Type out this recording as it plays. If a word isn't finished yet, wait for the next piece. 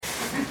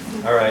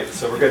All right,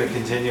 so we're going to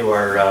continue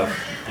our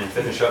and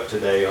finish up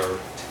today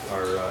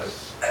our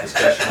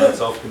discussion on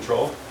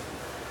self-control.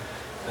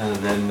 And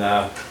then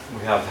we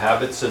have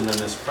habits, and then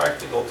there's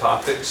practical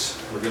topics.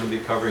 We're going to be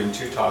covering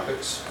two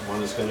topics.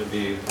 One is going to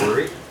be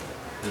worry,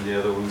 and the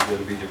other one's going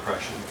to be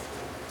depression.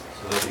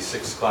 So there'll be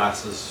 6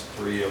 classes,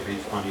 3 of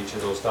each on each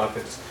of those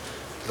topics.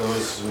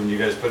 Those, when you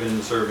guys put in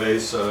the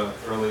surveys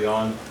early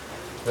on,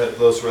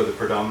 those were the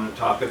predominant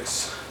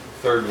topics.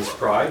 Third was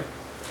pride.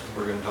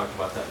 We're going to talk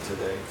about that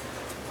today,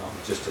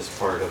 just as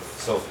part of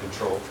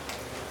self-control.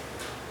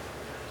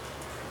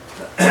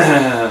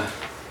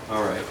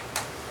 All right.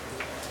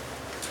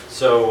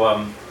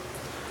 So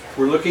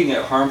we're looking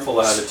at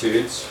harmful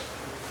attitudes.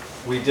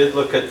 We did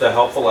look at the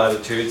helpful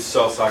attitudes: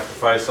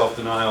 self-sacrifice,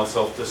 self-denial,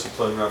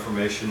 self-discipline,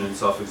 reformation, and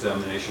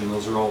self-examination.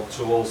 Those are all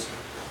tools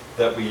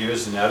that we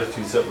use and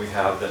attitudes that we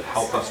have that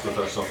help us with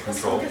our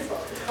self-control.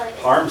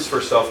 Harms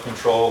for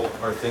self-control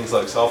are things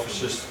like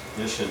selfishness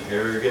and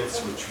arrogance,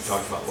 which we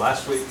talked about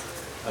last week.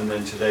 And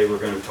then today we're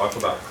going to talk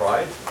about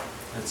pride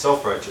and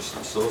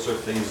self-righteousness. Those are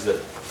things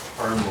that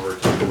harm or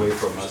take away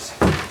from us.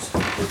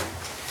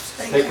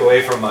 Take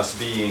away from us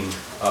being,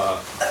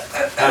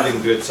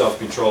 having good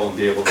self-control and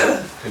be able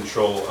to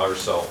control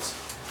ourselves.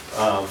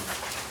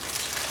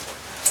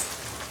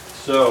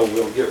 So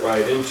we'll get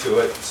right into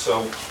it.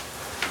 So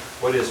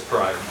what is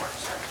pride?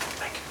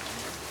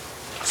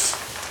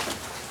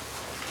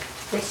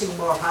 Thinking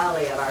more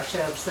highly of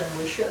ourselves than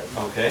we should.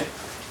 Okay.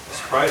 Is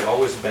pride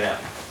always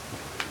bad?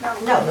 No.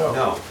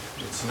 No,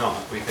 it's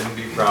not. We can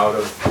be proud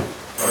of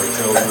our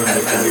children.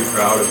 We can be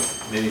proud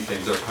of many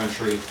things. Our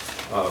country,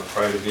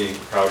 proud of being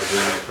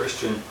a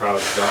Christian, proud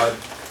of God.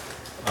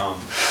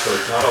 So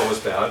it's not always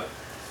bad.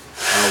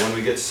 When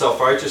we get to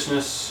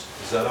self-righteousness,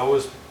 is that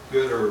always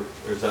good, or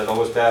is that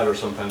always bad, or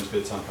sometimes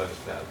good, sometimes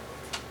bad?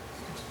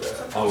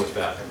 Always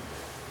bad.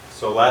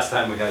 So last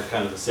time we had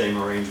kind of the same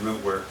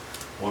arrangement where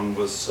one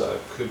was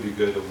could be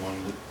good and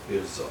one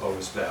is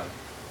always bad.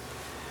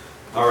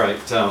 All right.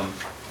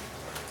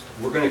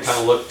 We're going to kind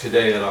of look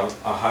today at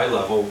a high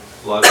level.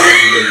 A lot of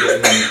times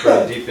we're getting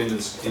pretty deep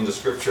into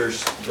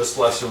scriptures. This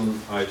lesson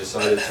I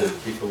decided to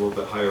keep a little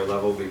bit higher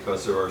level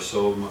because there's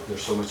so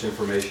much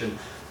information.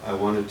 I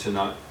wanted to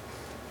not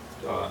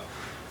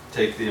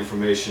take the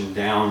information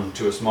down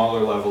to a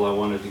smaller level. I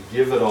wanted to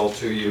give it all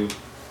to you,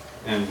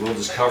 and we'll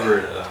just cover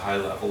it at a high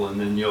level, and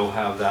then you'll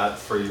have that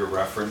for your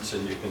reference,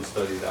 and you can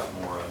study that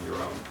more on your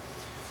own.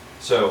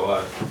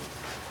 So,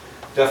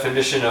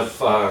 definition of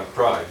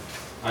pride: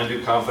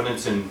 undue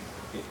confidence and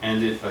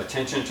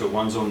attention to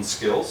one's own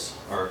skills,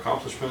 our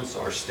accomplishments,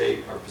 our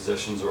state, our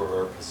possessions, or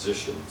our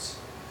positions.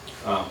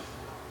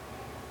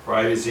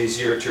 Pride is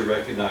easier to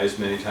recognize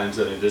many times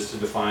than it is to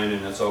define,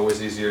 and it's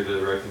always easier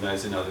to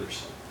recognize in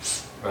others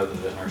rather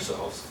than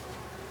ourselves.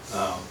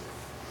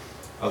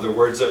 Other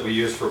words that we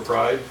use for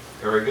pride: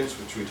 arrogance,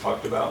 which we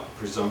talked about;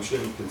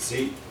 presumption,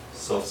 conceit,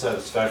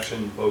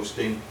 self-satisfaction,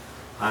 boasting,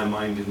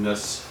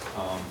 high-mindedness,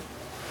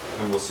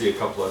 and we'll see a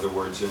couple other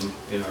words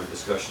in our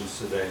discussions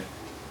today.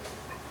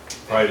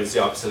 Pride is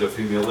the opposite of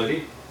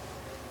humility,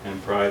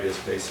 and pride is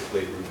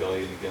basically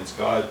rebellion against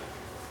God.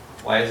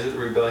 Why is it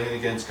rebellion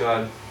against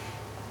God?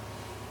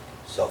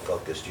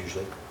 Self-focused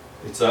usually.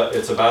 It's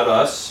about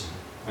us,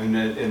 and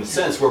in a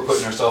sense we're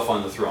putting ourselves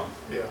on the throne.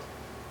 Yeah.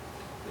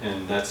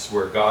 And that's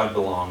where God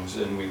belongs,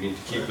 and we need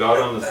to keep God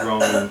on the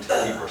throne and to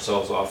keep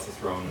ourselves off the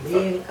throne.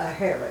 Being a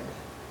Herod.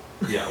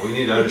 Yeah, we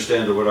need to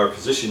understand what our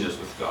position is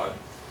with God.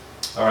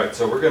 All right,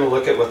 so we're going to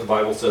look at what the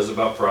Bible says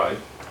about pride.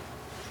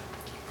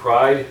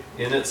 Pride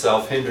in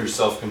itself hinders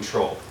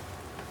self-control.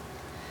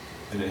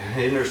 And it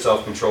hinders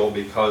self-control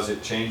because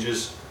it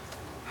changes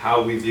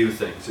how we view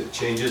things. It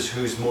changes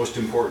who's most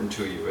important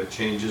to you. It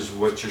changes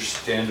what your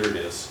standard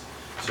is.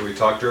 So we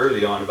talked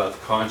early on about the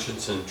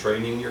conscience and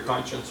training your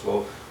conscience.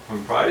 Well,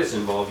 when pride is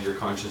involved, your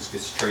conscience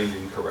gets trained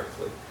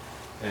incorrectly,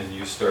 and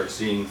you start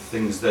seeing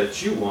things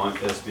that you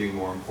want as being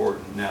more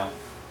important. Now,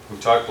 we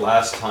talked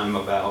last time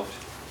about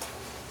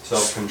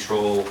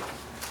self-control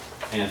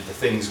and the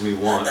things we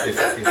want.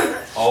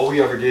 If all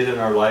we ever did in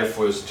our life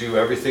was do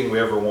everything we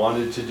ever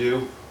wanted to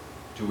do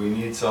we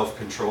need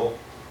self-control?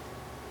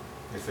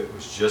 If it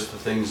was just the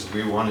things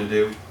we want to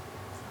do,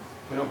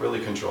 we don't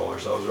really control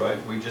ourselves,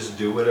 right? We just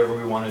do whatever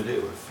we want to do.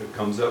 If it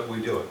comes up, we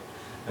do it.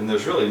 And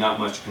there's really not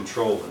much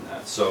control in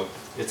that. So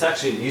it's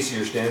actually an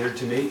easier standard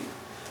to meet.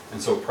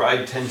 And so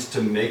pride tends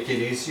to make it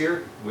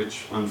easier,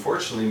 which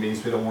unfortunately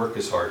means we don't work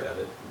as hard at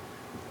it.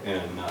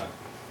 And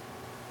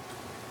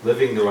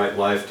living the right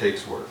life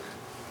takes work.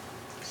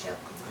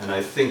 And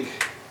I think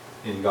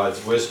in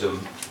God's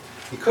wisdom,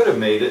 He could have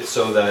made it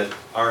so that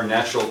our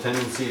natural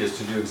tendency is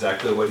to do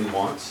exactly what He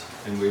wants,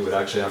 and we would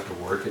actually have to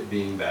work at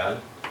being bad.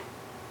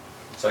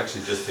 It's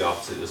actually just the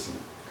opposite, isn't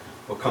it?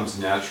 What comes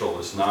natural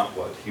is not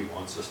what He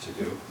wants us to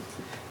do.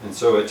 And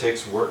so it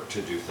takes work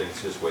to do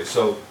things His way.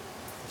 So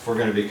if we're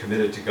going to be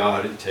committed to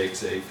God, it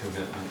takes a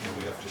commitment, and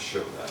we have to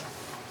show that.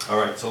 All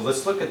right, so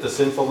let's look at the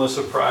sinfulness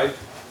of pride.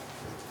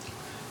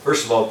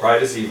 First of all,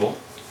 pride is evil.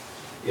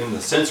 in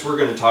the sense we're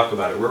going to talk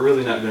about it, we're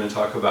really not going to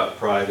talk about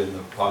pride in the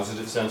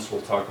positive sense.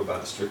 We'll talk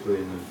about it strictly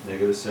in the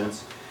negative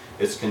sense.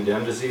 It's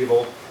condemned as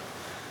evil.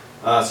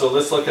 So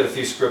let's look at a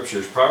few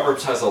scriptures.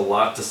 Proverbs has a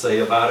lot to say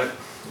about it.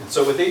 And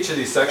so with each of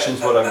these sections,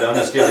 what I've done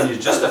is given you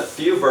just a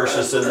few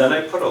verses, and then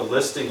I put a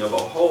listing of a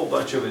whole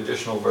bunch of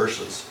additional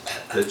verses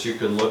that you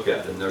can look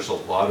at. And there's a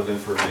lot of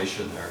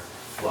information there,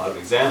 a lot of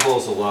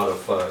examples, a lot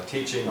of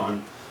teaching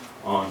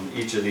on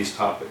each of these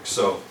topics.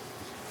 So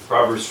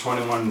Proverbs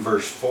 21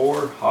 verse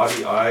 4,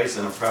 haughty eyes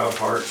and a proud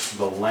heart,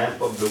 the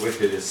lamp of the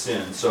wicked is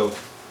sin. So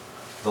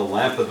the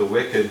lamp of the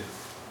wicked,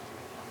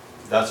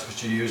 that's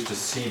what you use to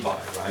see by,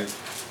 right?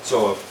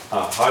 So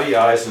haughty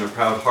eyes and a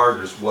proud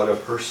heart is what a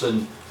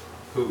person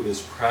who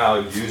is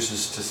proud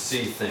uses to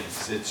see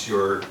things. It's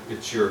your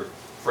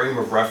frame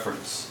of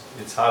reference.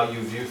 It's how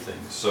you view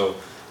things. So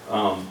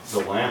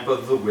the lamp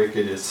of the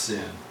wicked is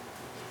sin.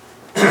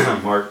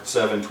 Mark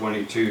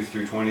 7:22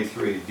 through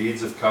 23.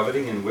 Deeds of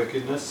coveting and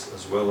wickedness,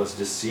 as well as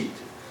deceit,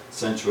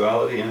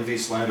 sensuality, envy,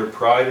 slander,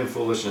 pride, and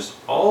foolishness.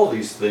 All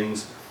these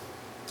things,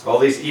 all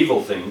these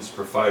evil things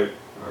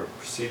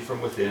proceed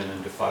from within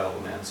and defile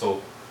a man.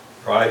 So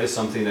pride is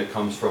something that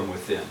comes from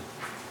within.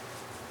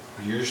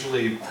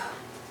 Usually,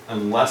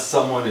 unless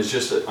someone is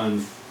just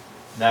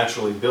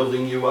naturally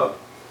building you up,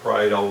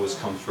 pride always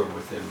comes from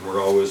within.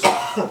 We're always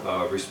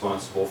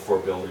responsible for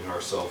building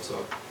ourselves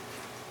up.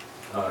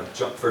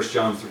 1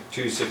 John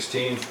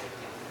 2:16,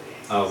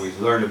 we've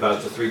learned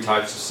about the three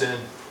types of sin: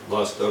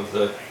 lust of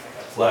the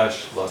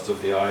flesh, lust of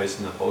the eyes,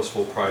 and the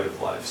boastful pride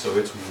of life. So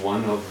it's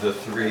one of the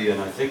three, and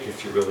I think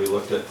if you really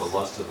looked at the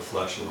lust of the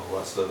flesh and the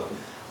lust of the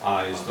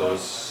eyes,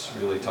 those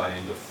really tie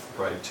into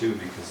pride too,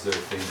 because they're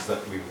things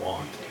that we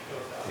want,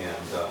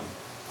 and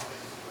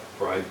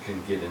pride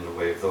can get in the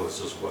way of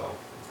those as well.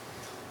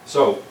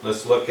 So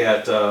let's look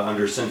at,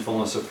 under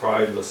sinfulness of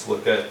pride, let's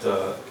look at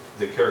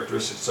the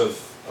characteristics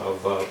of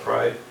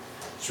pride.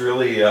 It's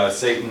really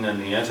Satan and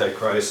the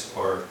Antichrist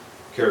are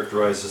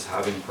characterized as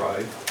having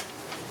pride.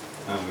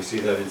 We see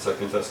that in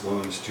 2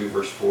 Thessalonians 2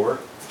 verse 4,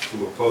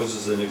 who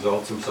opposes and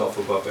exalts himself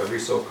above every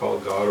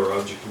so-called God or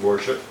object of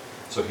worship.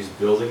 So he's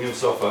building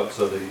himself up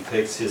so that he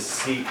takes his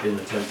seat in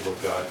the temple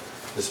of God,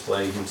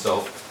 displaying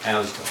himself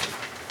as God.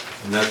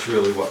 And that's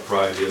really what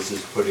pride is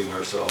putting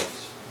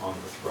ourselves on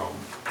the throne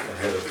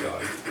ahead of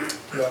God.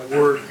 That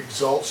word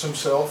exalts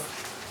himself,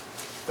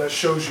 that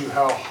shows you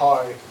how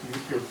high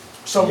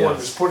someone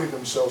Yes. is putting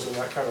themselves in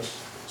that kind of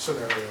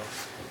scenario.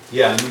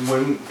 Yeah,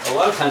 and a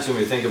lot of times when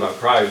we think about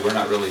pride, we're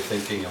not really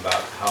thinking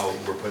about how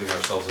we're putting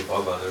ourselves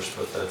above others,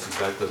 but that's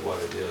exactly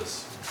what it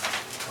is.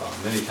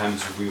 Many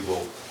times we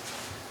will,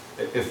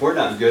 if we're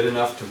not good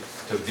enough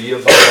to be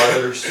above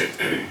others,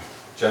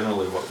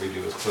 generally what we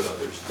do is put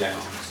others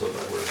down so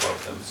that we're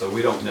above them. So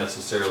we don't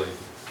necessarily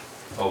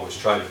always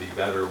try to be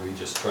better, we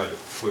just try to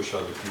push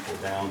other people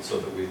down so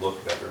that we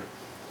look better.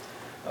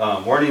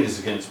 Warning is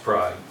against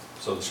pride.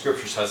 So the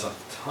scriptures has a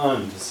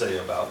ton to say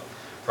about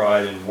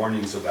pride and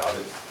warnings about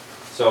it.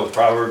 So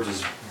Proverbs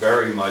is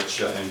very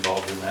much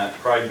involved in that.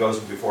 Pride goes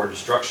before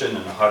destruction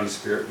and a haughty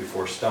spirit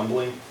before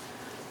stumbling.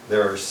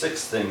 There are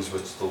 6 things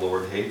which the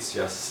Lord hates,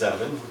 yes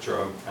 7, which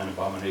are an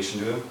abomination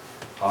to him.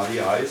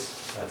 Haughty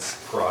eyes, that's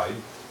pride.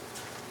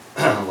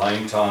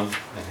 Lying tongue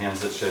and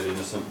hands that shed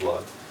innocent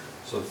blood.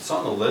 So it's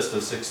on the list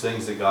of 6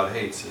 things that God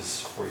hates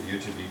is for you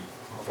to be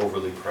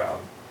overly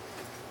proud.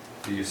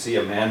 Do you see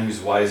a man who's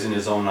wise in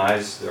his own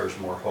eyes? There's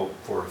more hope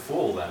for a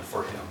fool than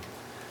for him.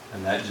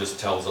 And that just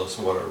tells us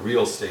what our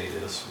real state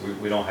is.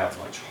 We don't have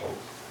much hope.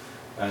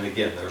 And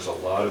again, there's a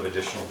lot of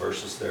additional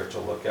verses there to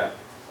look at.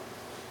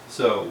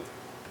 So,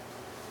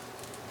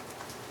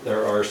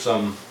 there are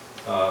some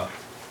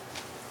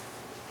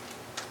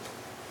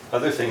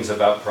other things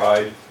about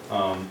pride.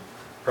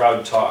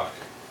 Proud talk.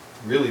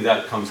 Really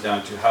that comes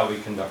down to how we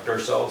conduct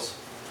ourselves.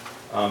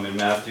 In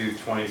Matthew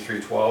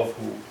 23:12,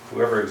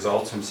 whoever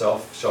exalts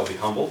himself shall be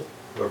humbled.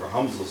 Whoever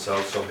humbles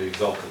himself shall be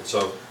exalted.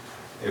 So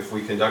if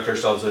we conduct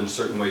ourselves in a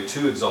certain way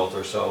to exalt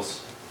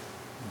ourselves,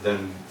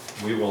 then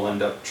we will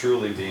end up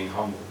truly being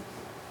humbled.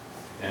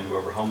 And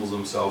whoever humbles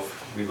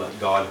himself, we let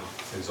God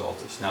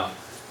exalt us. Now,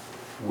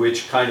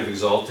 which kind of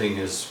exalting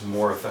is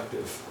more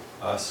effective?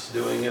 Us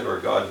doing it or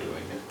God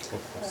doing it?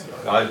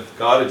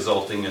 God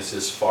exalting us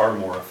is far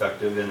more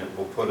effective, and it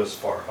will put us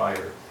far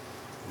higher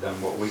than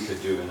what we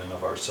could do in and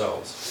of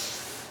ourselves.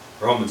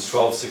 Romans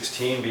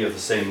 12:16, be of the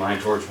same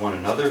mind towards one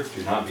another.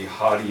 Do not be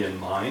haughty in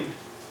mind,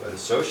 but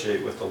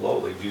associate with the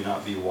lowly. Do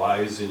not be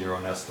wise in your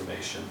own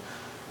estimation.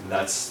 And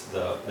that's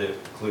the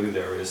clue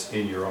there is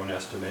in your own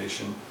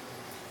estimation.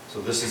 So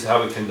this is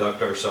how we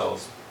conduct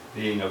ourselves,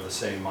 being of the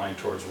same mind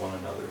towards one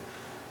another.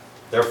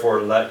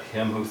 Therefore let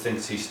him who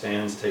thinks he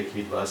stands take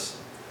heed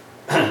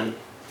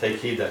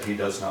that he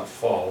does not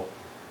fall.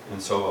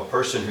 And so a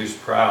person who's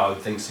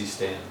proud thinks he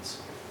stands.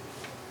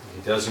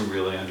 He doesn't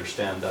really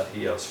understand that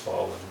he has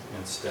fallen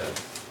instead.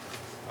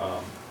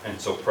 And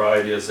so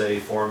pride is a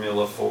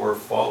formula for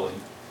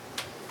falling.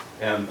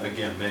 And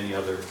again, many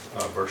other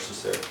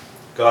verses there.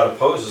 God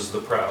opposes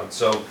the proud.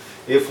 So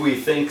if we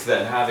think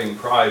that having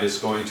pride is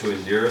going to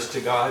endear us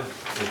to God,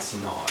 it's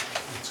not.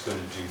 It's going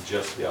to do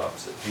just the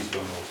opposite. He's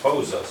going to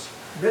oppose us.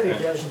 Really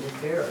And doesn't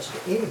endear us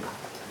to anybody.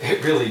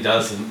 it really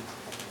doesn't,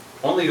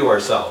 only to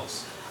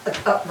ourselves.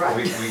 Right.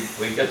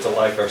 We get to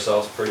like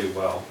ourselves pretty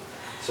well.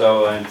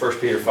 So in 1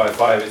 Peter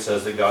 5:5 it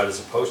says that God is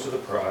opposed to the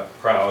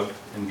proud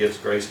and gives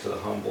grace to the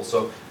humble.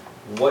 So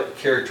what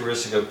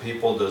characteristic of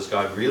people does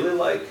God really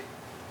like?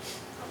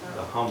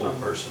 The humble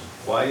person.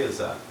 Why is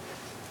that?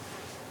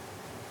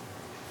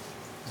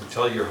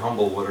 Until you're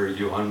humble, what are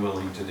you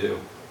unwilling to do?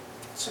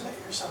 Submit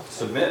yourself.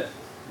 Submit.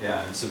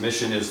 Yeah, and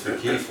submission is the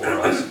key for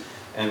us.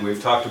 And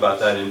we've talked about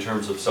that in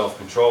terms of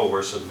self-control,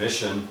 where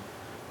submission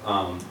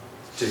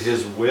to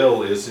His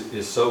will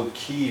is so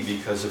key,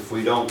 because if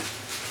we don't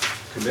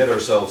commit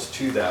ourselves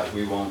to that,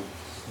 we won't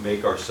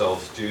make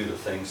ourselves do the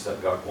things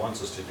that God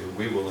wants us to do.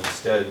 We will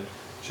instead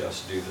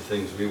just do the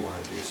things we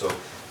want to do. So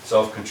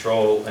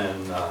self-control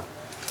and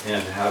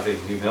having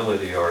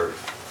humility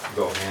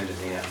go hand in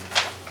hand.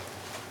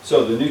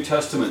 So the New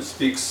Testament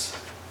speaks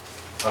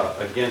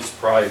against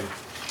pride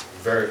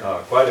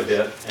quite a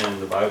bit,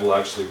 and the Bible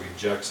actually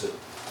rejects it.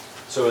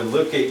 So in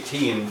Luke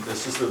 18,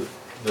 this is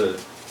the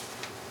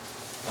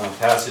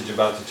passage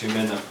about the two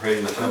men that prayed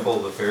in the temple,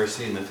 the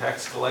Pharisee and the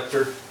tax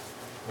collector.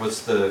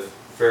 What's the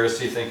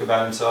Pharisee think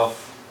about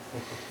himself?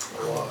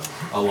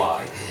 A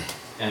lie.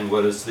 And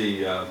what does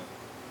the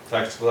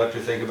tax collector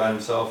think about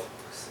himself?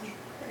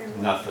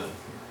 Nothing.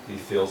 He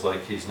feels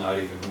like he's not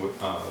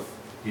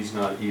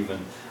even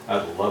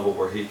at a level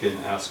where he can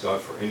ask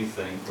God for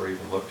anything or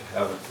even look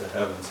to the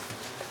heavens.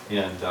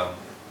 And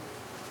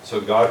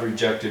so God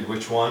rejected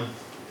which one?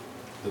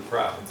 The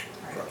proud,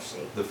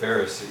 the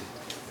Pharisee.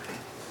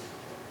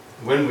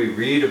 When we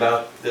read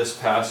about this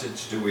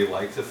passage, do we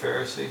like the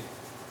Pharisee?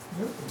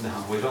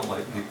 No, we don't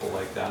like people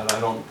like that.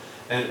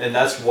 And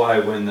that's why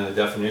when the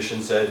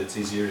definition said it's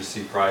easier to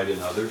see pride in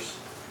others,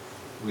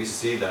 we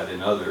see that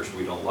in others.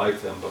 We don't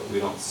like them, but we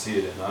don't see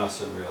it in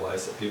us and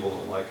realize that people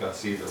don't like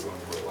us either when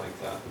we're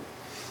like that.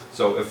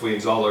 So if we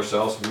exalt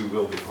ourselves, we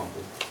will be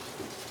humbled.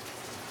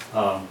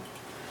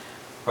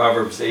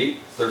 Proverbs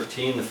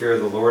 8:13, the fear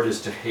of the Lord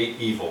is to hate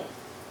evil.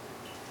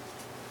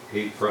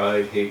 Hate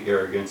pride, hate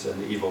arrogance,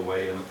 and the evil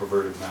way, and the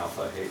perverted mouth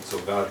I hate. So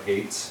God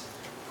hates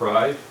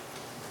pride.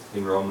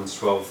 In Romans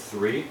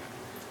 12:3,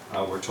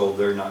 we're told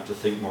there not to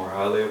think more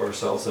highly of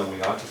ourselves than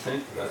we ought to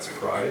think. That's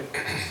pride.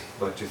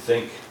 But to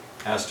think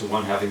as to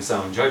one having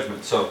sound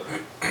judgment. So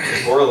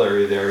the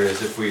corollary there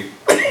is, if we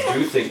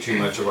do think too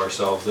much of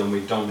ourselves, then we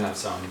don't have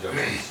sound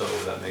judgment. So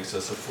that makes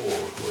us a fool,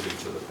 according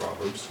to the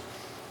Proverbs.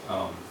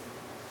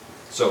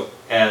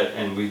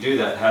 And we do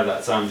that, have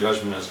that sound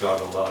judgment as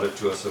God allotted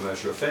to us, a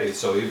measure of faith.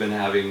 So even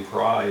having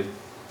pride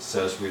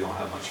says we don't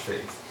have much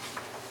faith.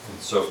 And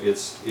so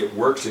it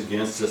works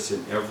against us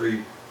in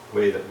every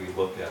way that we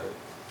look at it.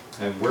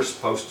 And we're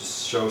supposed to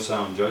show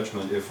sound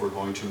judgment if we're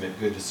going to make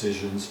good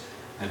decisions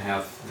and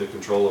have the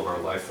control of our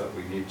life that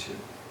we need to.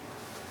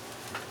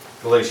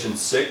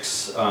 Galatians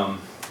 6,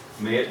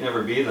 may it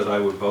never be that I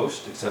would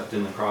boast except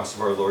in the cross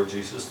of our Lord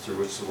Jesus, through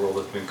which the world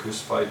has been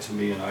crucified to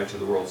me and I to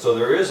the world. So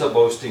there is a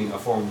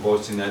form of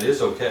boasting that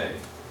is okay,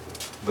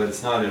 but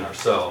it's not in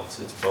ourselves.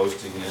 It's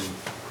boasting in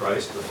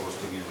Christ or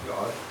boasting in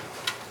God,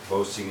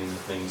 boasting in the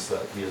things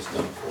that He has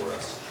done for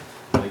us.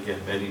 And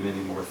again, many,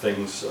 many more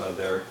things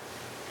there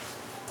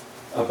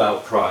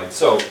about pride.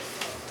 So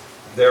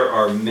there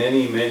are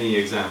many, many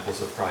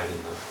examples of pride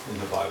in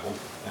the Bible,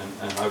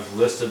 and I've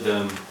listed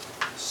them,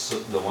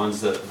 the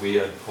ones that we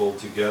had pulled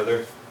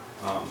together,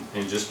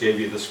 and just gave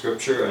you the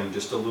scripture and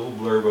just a little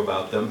blurb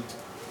about them.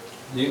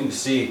 You can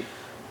see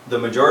the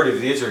majority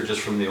of these are just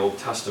from the Old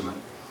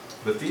Testament,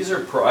 but these are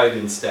pride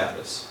in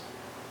status.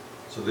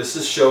 So this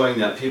is showing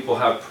that people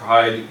have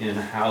pride in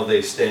how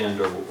they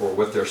stand or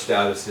what their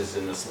status is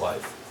in this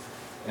life.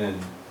 And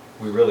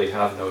we really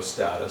have no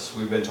status.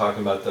 We've been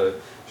talking about the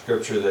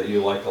scripture that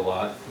you like a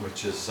lot,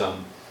 which is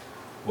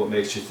what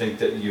makes you think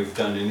that you've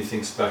done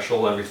anything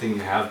special. Everything you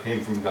have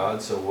came from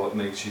God, so what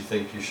makes you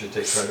think you should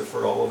take credit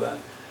for all of that?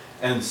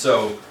 And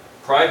so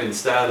pride in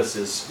status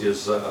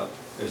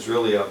is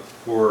really a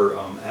poor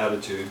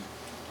attitude.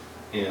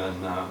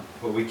 And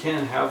but we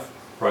can have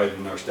pride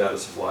in our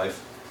status of life.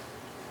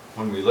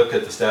 When we look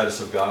at the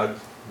status of God,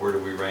 where do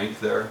we rank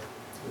there?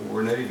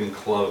 We're not even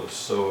close.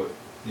 So,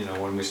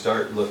 when we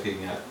start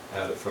looking at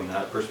it from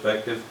that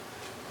perspective,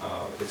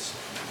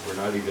 we're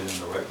not even in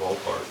the right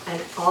ballpark.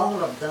 And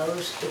all of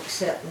those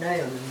except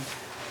Naaman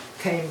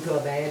came to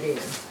a bad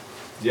end.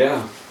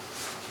 Yeah.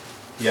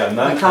 Yeah,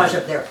 none. Because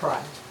of their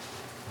pride.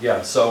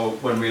 Yeah, so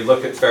when we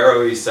look at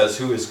Pharaoh, he says,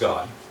 who is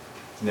God?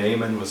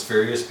 Naaman was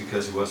furious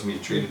because he wasn't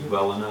being treated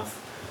well enough.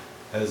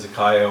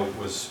 Hezekiah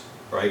was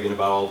bragging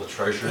about all the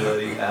treasure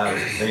that he had.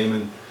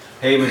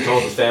 Haman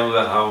told his family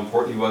about how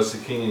important he was to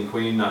king and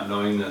queen, not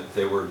knowing that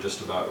they were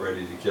just about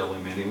ready to kill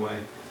him anyway.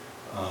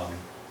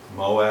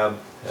 Moab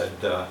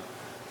had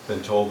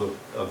been told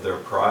of their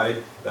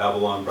pride.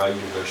 Babylon bragged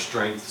of their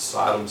strength.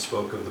 Sodom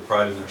spoke of the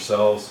pride in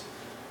themselves.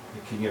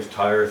 The king of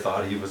Tyre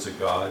thought he was a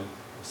god.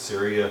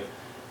 Assyria,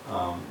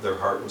 their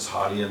heart was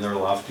haughty in their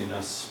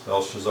loftiness.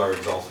 Belshazzar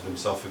exalted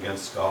himself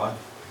against God.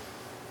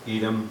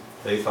 Edom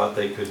They thought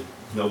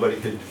nobody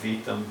could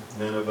defeat them.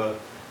 Nineveh,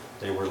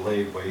 they were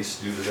laid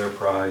waste due to their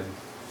pride.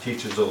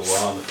 Teachers of the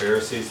law and the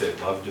Pharisees, they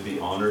loved to be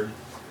honored.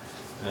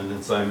 And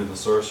then Simon the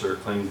sorcerer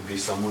claimed to be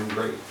someone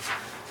great.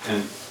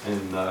 And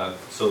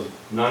so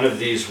none of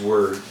these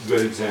were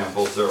good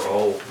examples. They're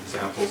all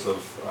examples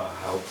of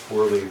how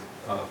poorly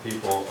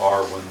people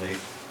are when they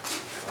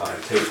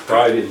take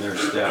pride in their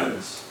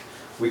status.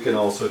 We can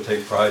also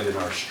take pride in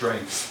our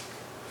strength.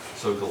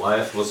 So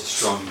Goliath was a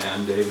strong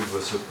man. David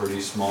was a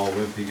pretty small,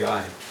 wimpy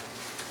guy.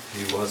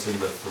 He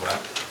wasn't a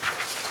threat.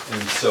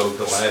 And so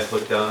Goliath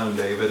looked down on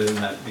David, and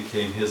that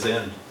became his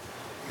end.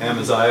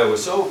 Amaziah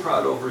was so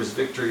proud over his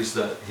victories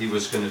that he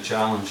was going to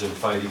challenge and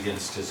fight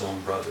against his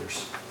own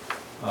brothers.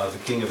 The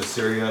king of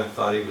Assyria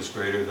thought he was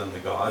greater than the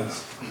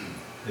gods.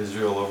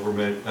 Israel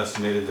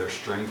overestimated their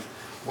strength.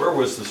 Where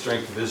was the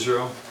strength of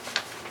Israel?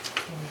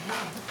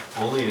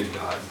 Only in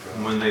God.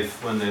 And when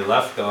they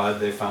left God,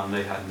 they found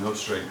they had no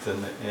strength,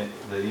 and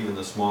that even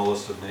the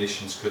smallest of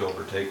nations could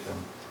overtake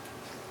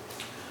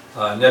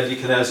them.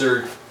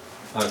 Nebuchadnezzar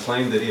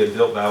claimed that he had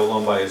built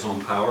Babylon by his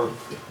own power.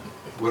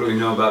 What do we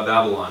know about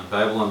Babylon?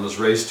 Babylon was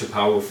raised to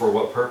power for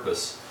what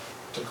purpose?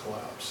 To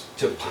collapse.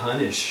 To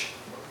punish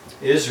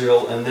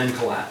Israel and then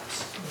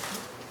collapse.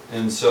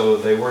 And so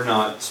they were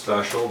not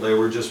special. They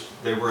were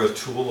a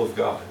tool of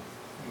God.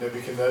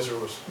 Nebuchadnezzar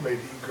was made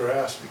to eat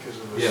grass because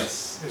of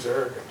his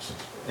arrogance.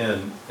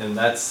 And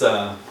that's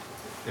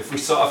if we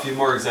saw a few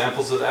more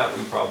examples of that,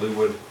 we probably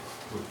would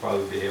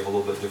behave a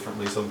little bit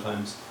differently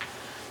sometimes.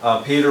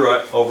 Peter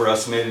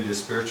overestimated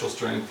his spiritual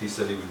strength. He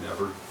said he would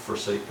never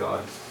forsake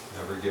God,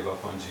 never give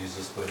up on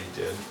Jesus, but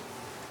he did.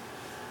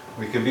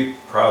 We can be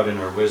proud in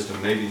our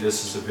wisdom. Maybe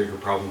this is a bigger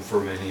problem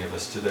for many of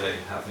us today,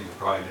 having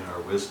pride in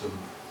our wisdom.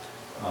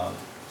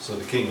 So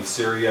the king of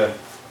Syria,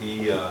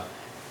 he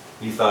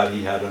thought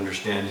he had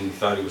understanding. He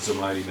thought he was a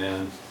mighty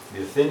man.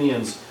 The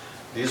Athenians,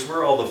 these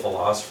were all the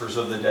philosophers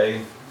of the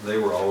day. They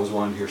were always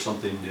wanting to hear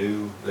something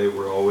new. They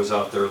were always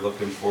out there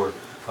looking for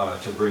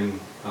to bring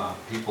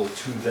people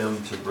to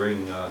them, to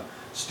bring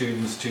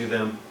students to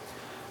them.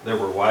 There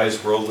were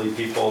wise worldly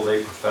people.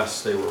 They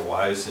professed they were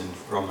wise in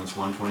Romans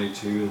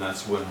 1:22, and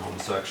that's when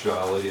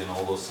homosexuality and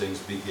all those things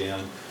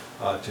began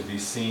to be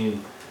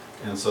seen.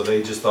 And so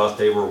they just thought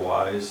they were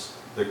wise.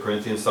 The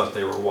Corinthians thought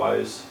they were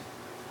wise.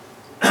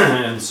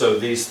 And so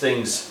these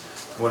things,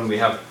 when we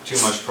have too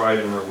much pride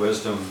in our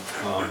wisdom,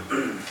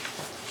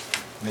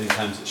 many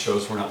times it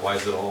shows we're not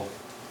wise at all.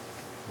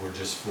 We're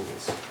just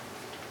fools.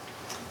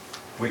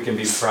 We can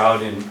be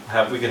proud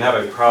we can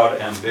have a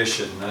proud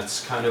ambition.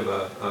 That's kind of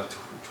a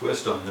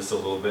twist on this a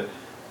little bit.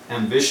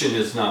 Ambition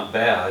is not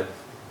bad,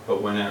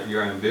 but when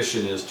your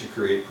ambition is to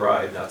create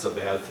pride, that's a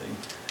bad thing.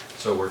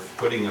 So we're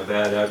putting a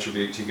bad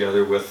attribute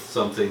together with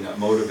something that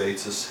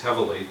motivates us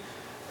heavily.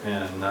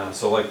 And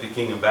so like the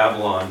king of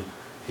Babylon,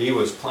 he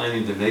was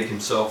planning to make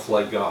himself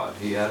like God.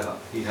 He had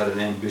an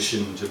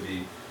ambition to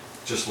be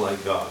just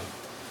like God.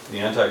 The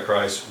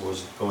Antichrist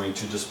was going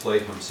to display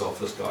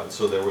himself as God.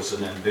 So there was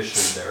an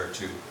ambition there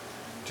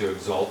to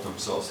exalt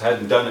themselves.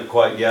 Hadn't done it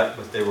quite yet,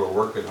 but they were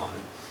working on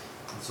it.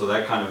 So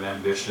that kind of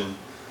ambition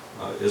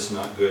is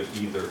not good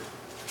either.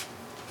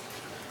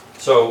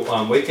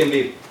 So we can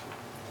be,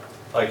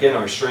 like in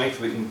our strength,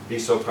 we can be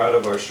so proud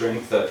of our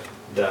strength that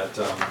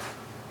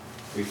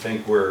we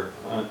think we're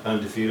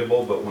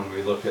undefeatable, but when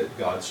we look at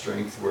God's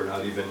strength, we're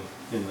not even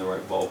in the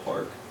right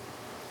ballpark.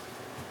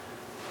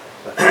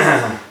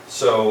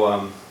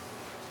 So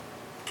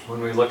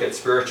when we look at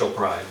spiritual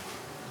pride,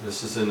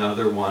 this is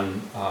another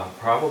one,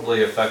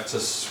 probably affects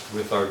us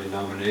with our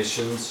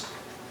denominations.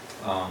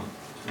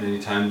 Many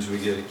times we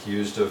get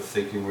accused of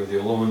thinking we're the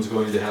only ones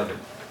going to heaven.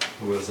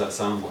 What does that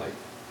sound like?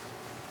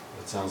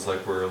 It sounds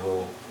like we're a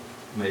little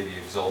maybe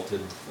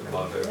exalted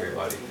above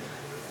everybody.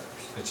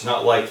 It's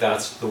not like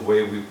that's the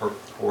way we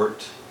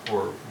purport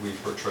or we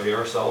portray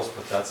ourselves,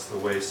 but that's the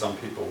way some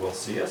people will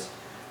see us.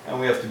 And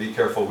we have to be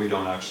careful we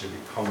don't actually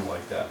become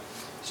like that.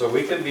 So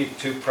we can be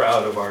too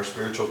proud of our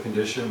spiritual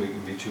condition. We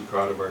can be too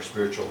proud of our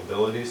spiritual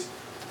abilities.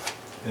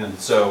 And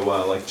so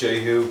like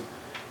Jehu,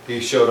 he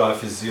showed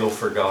off his zeal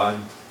for God.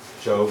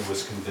 Job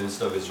was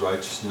convinced of his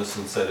righteousness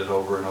and said it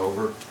over and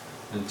over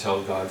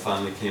until God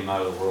finally came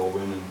out of the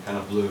whirlwind and kind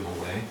of blew him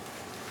away.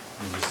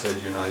 And he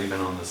said, you're not even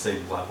on the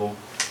same level.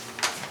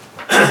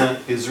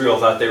 Israel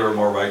thought they were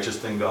more righteous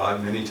than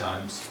God many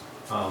times.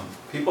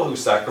 People who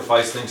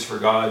sacrifice things for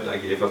God, I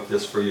gave up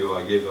this for you,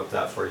 I gave up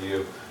that for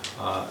you.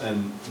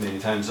 And many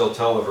times they'll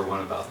tell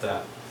everyone about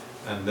that.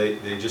 And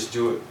they just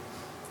do it.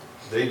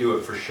 They do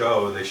it for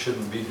show. They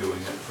shouldn't be doing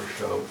it for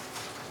show.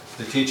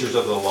 The teachers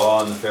of the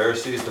law and the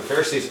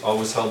Pharisees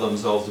always held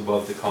themselves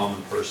above the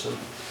common person.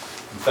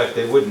 In fact,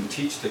 they wouldn't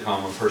teach the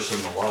common person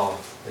the law.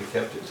 They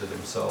kept it to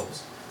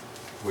themselves,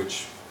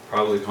 which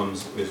probably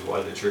is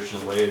why the church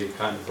and laity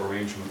kind of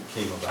arrangement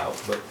came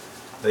about. But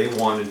they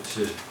wanted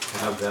to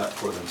have that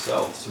for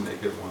themselves, to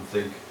make everyone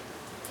think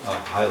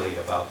highly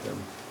about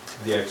them.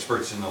 The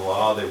experts in the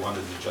law, they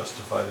wanted to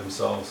justify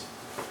themselves.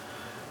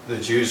 the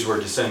Jews were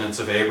descendants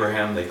of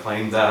Abraham. They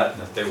claimed that,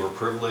 and that they were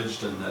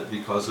privileged, and that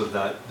because of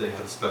that they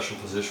had a special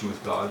position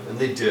with God, and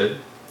they did.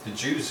 The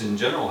Jews in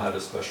general had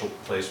a special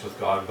place with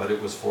God, but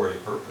it was for a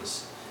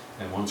purpose.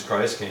 And once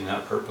Christ came,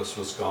 that purpose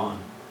was gone.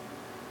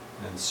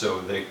 And so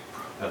they,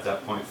 at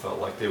that point, felt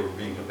like they were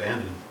being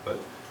abandoned, but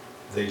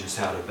they just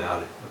had a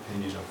bad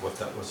opinion of what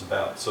that was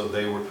about. So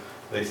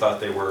they thought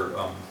they were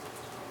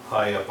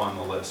high up on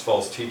the list.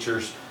 False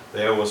teachers,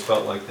 they always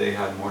felt like they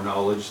had more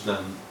knowledge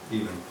than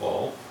even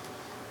Paul,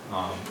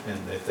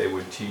 and that they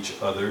would teach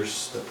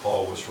others that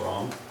Paul was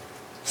wrong.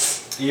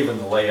 Even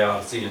the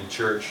Laodicean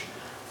church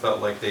felt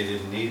like they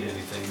didn't need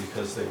anything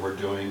because they were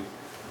doing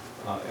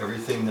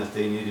everything that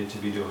they needed to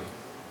be doing.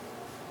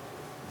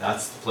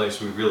 That's the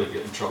place we really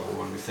get in trouble,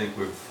 when we think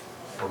we've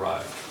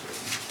arrived.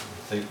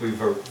 I think we've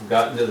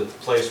gotten to the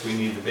place we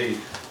need to be.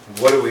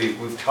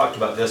 We've talked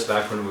about this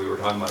back when we were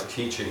talking about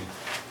teaching.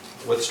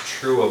 What's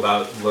true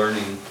about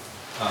learning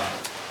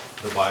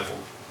the Bible?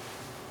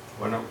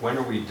 When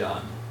are we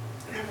done?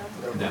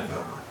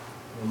 Never.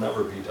 We'll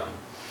never be done.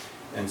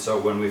 And so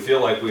when we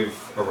feel like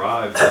we've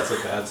arrived, that's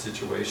a bad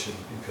situation,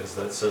 because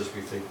that says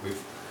we think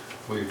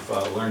we've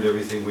learned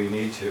everything we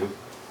need to.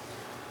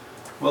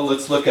 Well,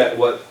 let's look at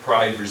what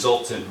pride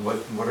results in.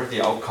 What are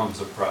the outcomes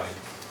of pride?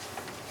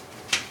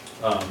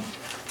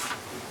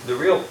 The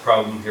real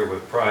problem here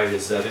with pride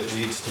is that it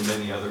leads to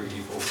many other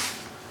evils.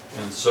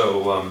 And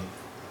so,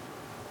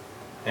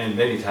 and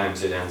many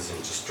times it ends in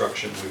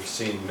destruction. We've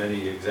seen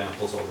many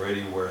examples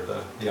already where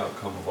the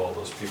outcome of all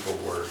those people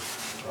were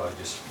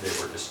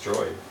they were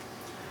destroyed.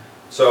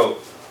 So,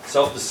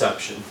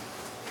 self-deception.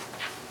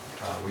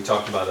 We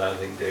talked about that. I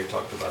think Dave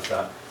talked about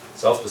that.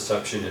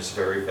 Self-deception is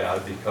very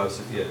bad because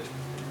it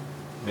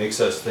makes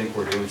us think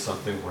we're doing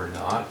something we're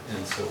not.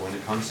 And so when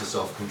it comes to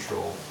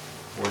self-control,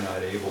 we're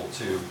not able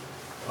to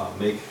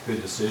make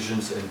good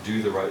decisions and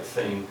do the right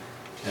thing.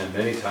 And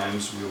many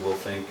times we will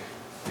think,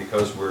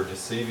 because we're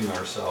deceiving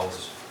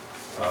ourselves,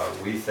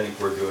 we think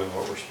we're doing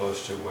what we're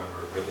supposed to when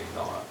we're really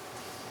not.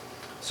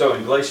 So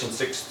in Galatians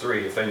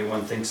 6:3, if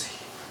anyone thinks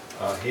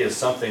he is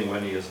something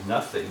when he is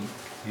nothing,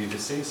 he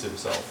deceives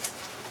himself.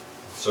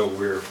 So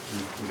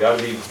we've got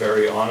to be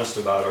very honest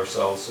about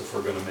ourselves if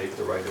we're going to make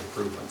the right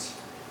improvements.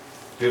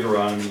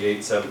 Deuteronomy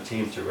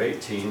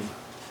 8:17-18.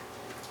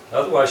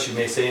 Otherwise you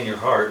may say in your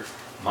heart,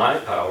 my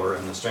power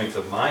and the strength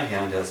of my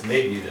hand has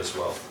made me this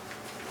wealth.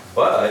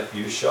 But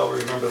you shall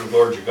remember the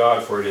Lord your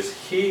God, for it is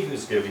He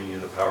who's giving you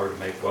the power to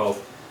make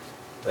wealth,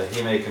 that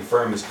He may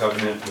confirm His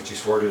covenant, which He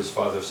swore to His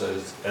fathers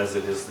as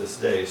it is this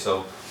day.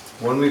 So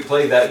when we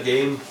play that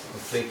game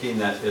of thinking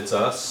that it's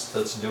us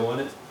that's doing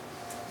it,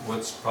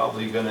 what's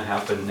probably going to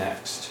happen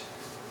next?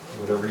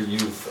 Whatever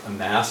you've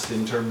amassed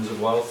in terms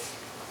of wealth,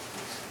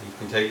 He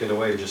can take it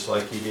away just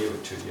like He gave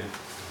it to you.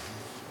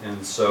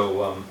 And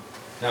so,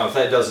 now if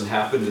that doesn't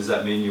happen, does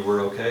that mean you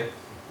were okay?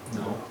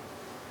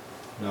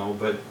 No,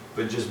 but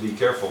just be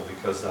careful,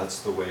 because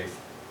that's the way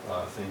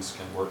things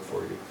can work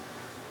for you.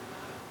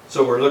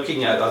 So we're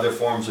looking at other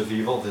forms of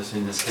evil,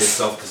 in this case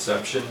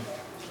self-deception.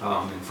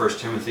 In 1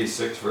 Timothy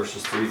 6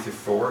 verses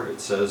 3-4,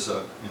 it says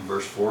in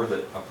verse 4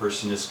 that a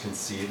person is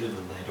conceited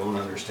and they don't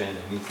understand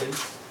anything.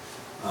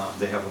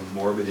 They have a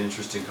morbid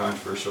interest in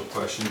controversial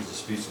questions,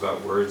 disputes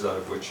about words, out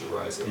of which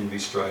arise envy,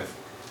 strife,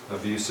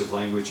 abusive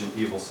language, and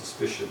evil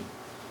suspicion.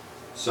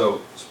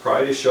 So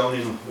pride is shown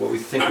in what we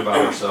think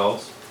about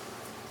ourselves,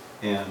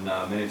 and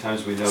many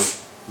times we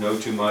know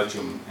too much,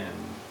 and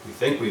we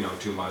think we know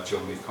too much,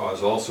 and we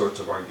cause all sorts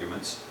of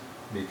arguments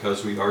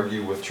because we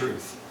argue with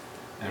truth.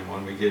 And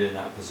when we get in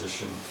that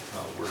position,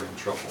 we're in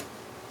trouble.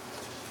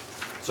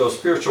 So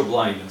spiritual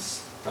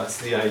blindness, that's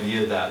the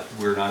idea that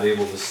we're not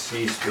able to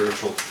see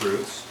spiritual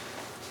truths.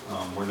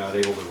 We're not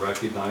able to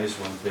recognize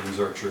when things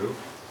are true.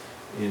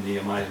 In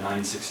Nehemiah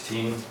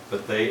 9:16,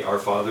 but they, our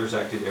fathers,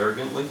 acted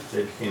arrogantly.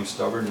 They became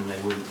stubborn and they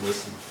wouldn't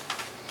listen.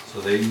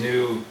 So they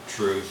knew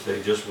truth,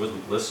 they just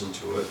wouldn't listen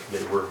to it.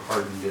 They were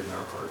hardened in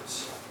their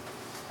hearts.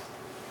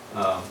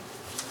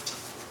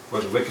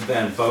 Where the wicked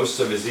man boasts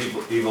of his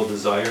evil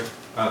desire,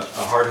 a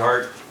hard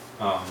heart.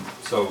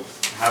 So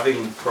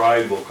having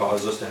pride will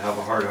cause us to have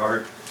a hard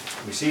heart.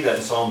 We see that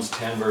in Psalms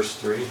 10 verse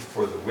 3,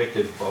 for the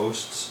wicked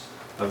boasts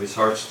of his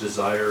heart's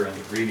desire, and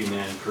the greedy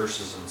man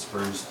curses and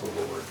spurns the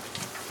Lord.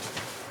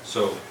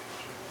 So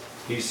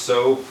he's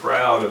so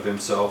proud of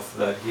himself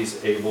that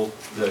he's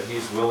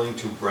willing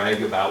to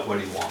brag about what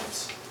he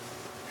wants,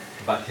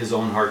 about his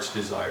own heart's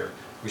desire.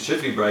 We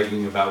should be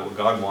bragging about what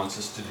God wants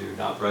us to do,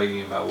 not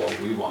bragging about what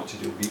we want to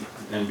do,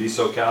 and be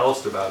so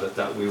calloused about it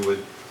that we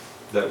would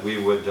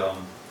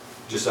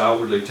just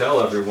outwardly tell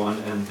everyone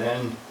and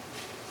then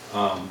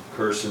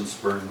curse and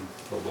spurn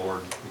the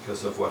Lord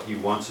because of what He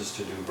wants us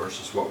to do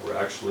versus what we're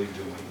actually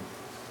doing.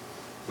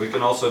 We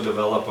can also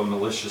develop a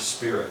malicious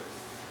spirit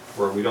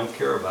where we don't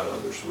care about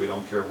others. We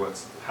don't care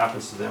what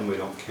happens to them. We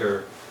don't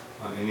care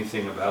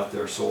anything about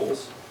their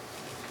souls.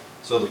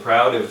 So the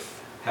proud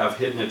have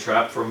hidden a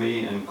trap for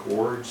me and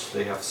cords.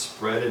 They have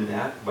spread a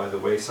net by the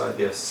wayside.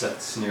 They have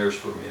set snares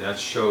for me. That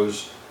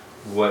shows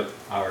what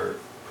our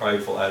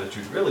prideful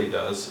attitude really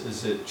does,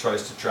 is it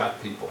tries to trap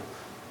people.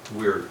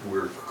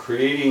 we're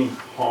creating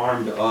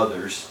harm to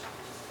others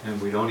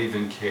and we don't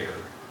even care.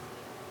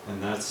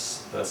 And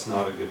that's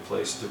not a good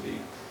place to be.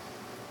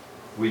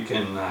 We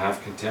can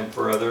have contempt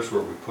for others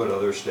where we put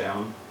others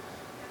down.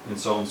 In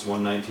Psalms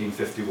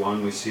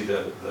 119:51, we see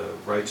the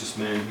righteous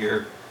man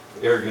here,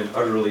 arrogant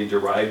utterly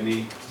deride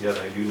me, yet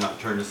I do not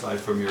turn aside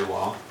from your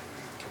law.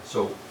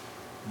 So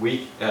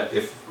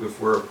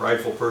if we're a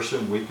prideful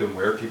person, we can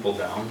wear people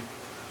down.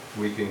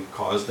 We can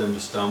cause them to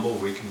stumble.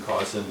 We can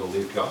cause them to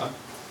leave God.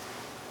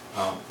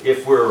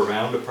 If we're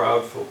around a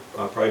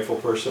prideful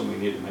person, we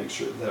need to make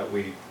sure that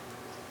we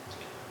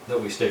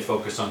stay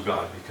focused on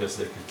God, because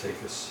they can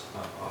take us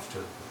off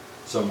to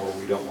somewhere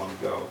we don't want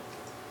to go.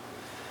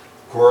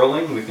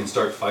 Quarreling, we can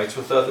start fights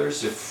with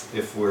others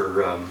if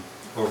we're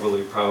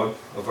overly proud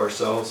of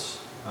ourselves.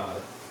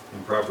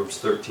 In Proverbs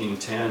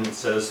 13:10 it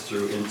says,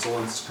 through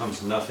insolence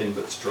comes nothing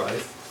but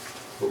strife,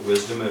 but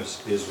wisdom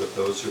is with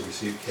those who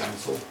receive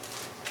counsel.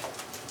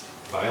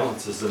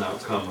 Violence is an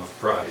outcome of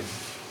pride.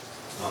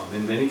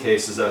 In many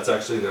cases that's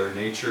actually their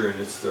nature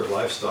and it's their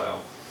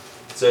lifestyle.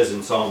 It says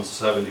in Psalms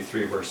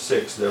 73 verse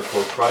 6,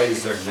 therefore pride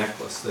is their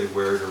necklace. They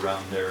wear it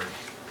around their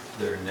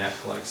neck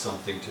like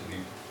something to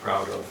be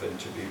proud of and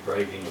to be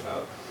bragging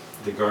about.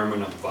 The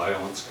garment of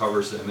violence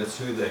covers them. It's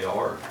who they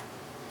are.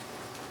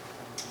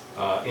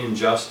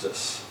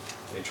 Injustice.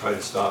 They try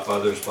to stop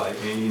others by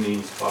any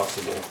means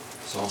possible.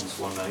 Psalms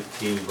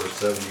 119 verse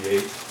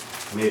 78,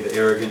 may the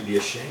arrogant be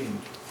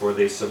ashamed, for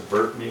they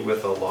subvert me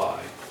with a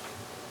lie,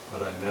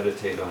 but I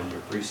meditate on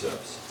your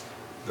precepts.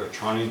 They're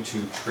trying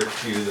to trick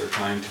you, they're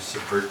trying to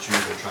subvert you,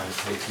 they're trying to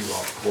take you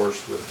off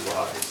course with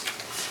lies.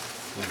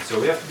 And so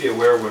we have to be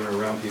aware when we're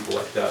around people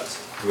like that.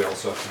 We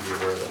also have to be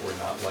aware that we're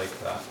not like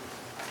that.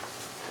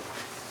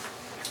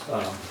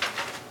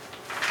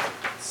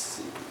 Let's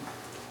see.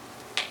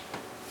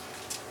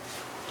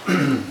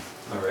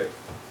 All right.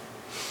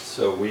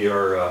 So we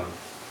are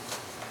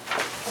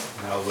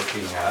now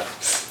looking at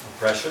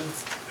oppression.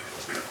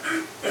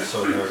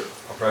 So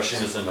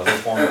oppression is another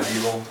form of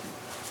evil.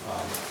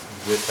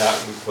 With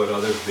that, we put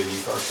others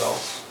beneath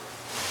ourselves.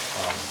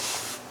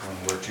 When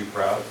we're too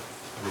proud,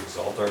 we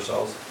exalt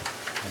ourselves.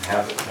 And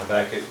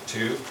Habakkuk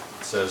 2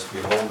 says,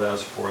 behold,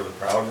 as for the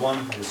proud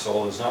one, his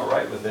soul is not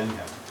right within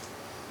him,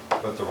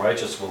 but the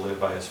righteous will live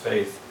by his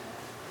faith.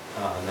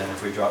 And then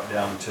if we drop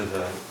down to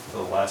the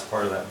last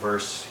part of that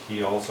verse,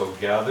 he also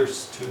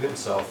gathers to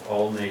himself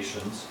all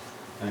nations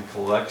and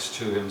collects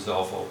to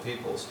himself all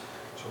peoples.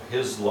 So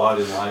his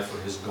lot in life, or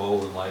his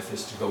goal in life,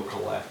 is to go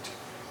collect.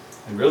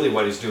 And really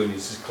what he's doing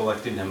is he's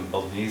collecting them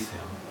beneath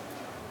him.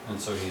 And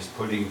so he's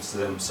putting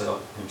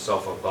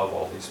himself above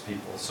all these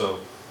people. So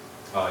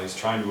he's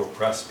trying to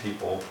oppress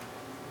people.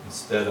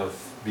 Instead of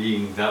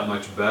being that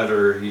much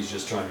better, he's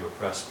just trying to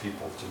oppress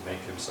people to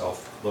make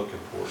himself look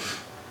important.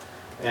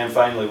 And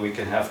finally, we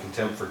can have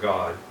contempt for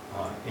God,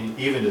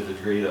 even to the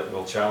degree that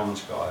we'll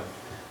challenge God.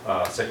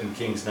 2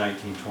 Kings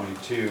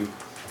 19:22, it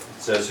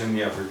says, whom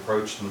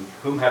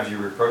have you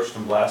reproached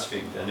and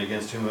blasphemed, and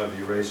against whom have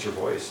you raised your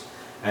voice,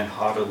 and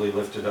haughtily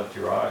lifted up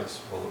your eyes?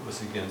 Well, it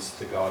was against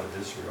the God of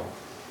Israel,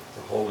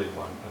 the Holy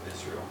One of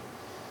Israel.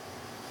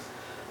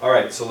 All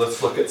right, so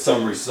let's look at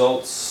some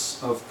results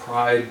of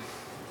pride.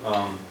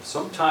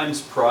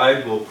 Sometimes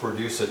pride will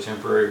produce a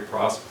temporary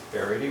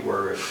prosperity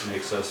where it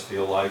makes us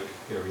feel like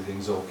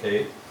everything's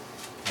okay,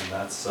 and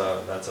that's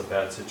a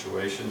bad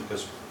situation,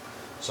 because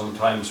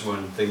sometimes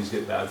when things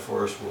get bad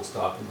for us, we'll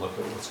stop and look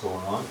at what's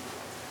going on.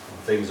 When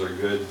things are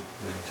good,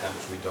 many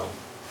times we don't.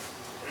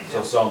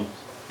 So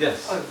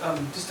yes.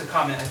 Just a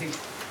comment. I think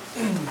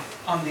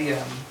on the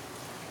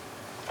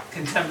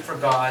contempt for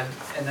God,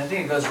 and I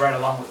think it goes right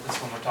along with this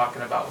one we're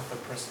talking about with the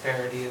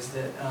prosperity, is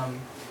that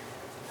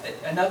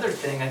another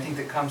thing I think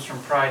that comes from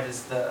pride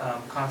is the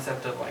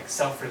concept of like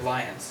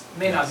self-reliance. It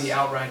may not be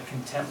outright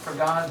contempt for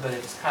God, but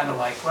it's kind of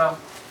like, well,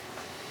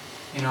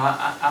 you know,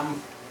 I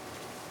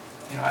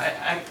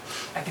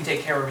can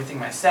take care of everything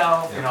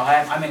myself. Yeah. You know,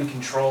 I'm in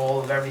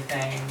control of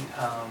everything,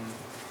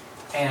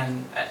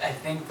 and I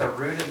think the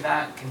root of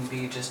that can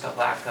be just a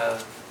lack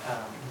of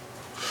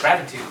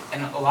gratitude.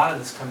 And a lot of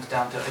this comes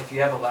down to, if you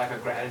have a lack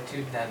of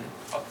gratitude, then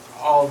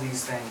all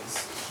these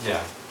things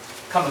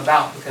come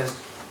about because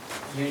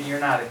you're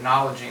not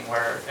acknowledging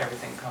where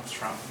everything comes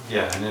from.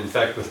 Yeah, and in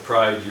fact with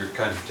pride, you're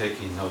kind of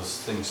taking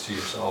those things to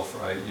yourself,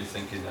 right? You're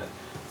thinking that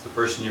the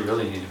person you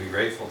really need to be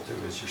grateful to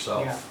is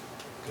yourself. Yeah.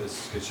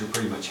 Because you're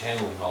pretty much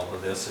handling all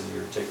of this and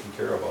you're taking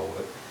care of all of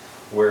it,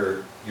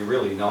 where you're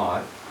really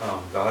not.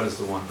 God is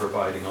the one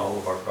providing all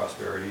of our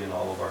prosperity and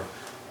all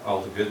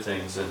the good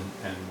things, and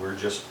we're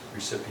just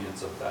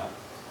recipients of that.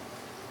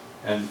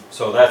 And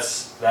so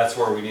that's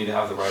where we need to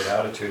have the right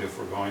attitude if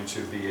we're going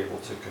to be able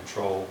to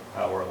control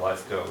how our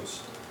life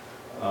goes.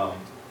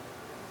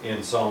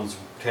 In Psalms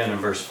 10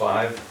 and verse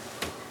 5,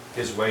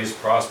 his ways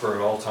prosper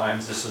at all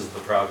times. This is the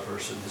proud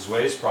person. His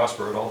ways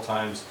prosper at all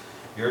times.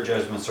 Your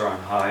judgments are on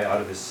high,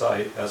 out of his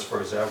sight. As for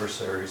his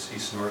adversaries, he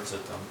snorts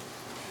at them.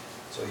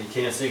 So he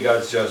can't see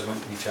God's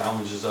judgment. He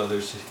challenges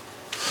others.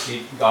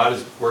 God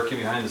is working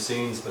behind the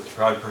scenes, but the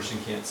proud person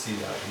can't see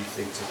that. He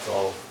thinks it's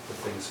all the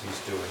things he's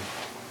doing.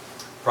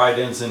 Pride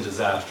ends in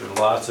disaster.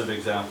 Lots of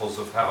examples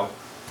of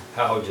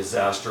how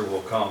disaster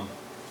will come.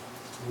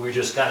 We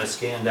just kind of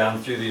scan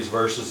down through these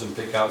verses and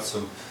pick out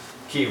some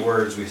key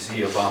words. We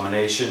see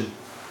abomination.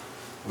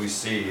 We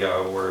see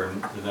where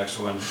in the next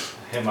one,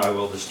 him I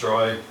will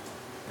destroy,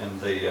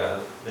 and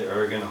the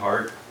arrogant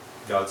heart.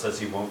 God says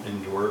he won't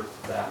endure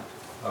that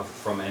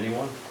from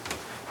anyone.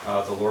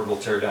 The Lord will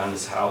tear down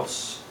his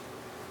house.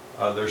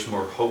 There's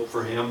more hope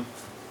for him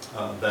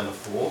than a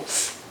fool.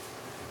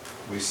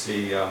 We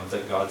see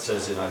that God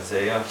says in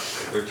Isaiah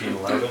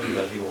 13:11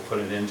 that he will put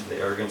an end to the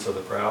arrogance of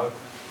the proud,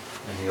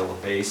 and he'll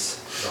abase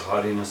the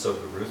haughtiness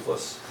of the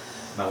ruthless.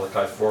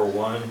 Malachi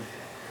 4:1,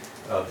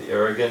 the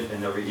arrogant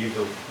and every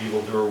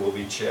evildoer will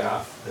be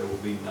chaff. There will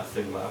be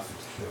nothing left.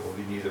 There will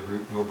be neither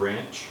root nor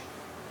branch.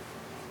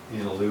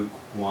 In Luke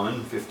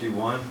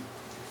 1:51, it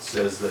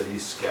says that he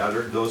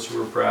scattered those who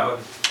were proud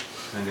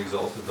and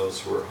exalted those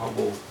who were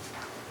humble.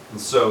 And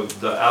so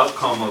the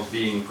outcome of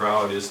being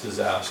proud is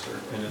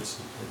disaster, and it's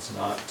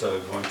not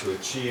going to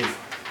achieve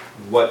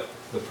what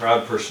the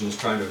proud person is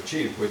trying to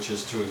achieve, which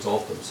is to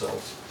exalt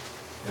themselves.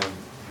 And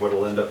what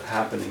will end up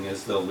happening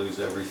is they'll lose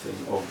everything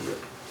over it.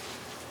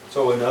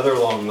 So another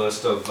long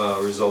list of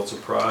results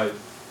of pride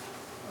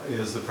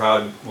is the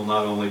proud will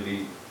not only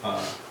be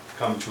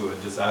come to a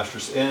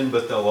disastrous end,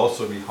 but they'll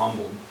also be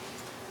humbled.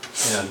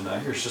 And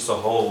here's just a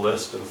whole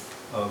list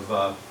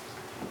of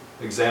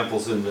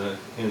examples in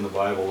the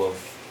Bible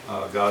of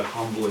God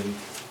humbling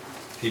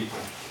people.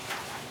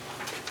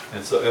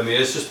 And so, I mean,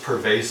 it's just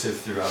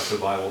pervasive throughout the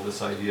Bible,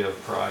 this idea of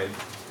pride.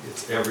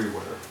 It's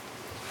everywhere.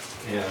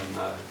 And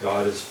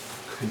God is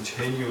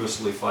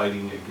continuously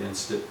fighting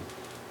against it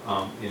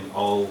in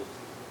all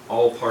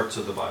parts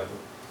of the Bible.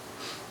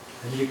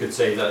 And you could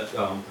say that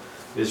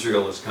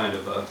Israel is kind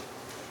of a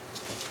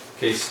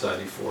case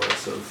study for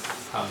us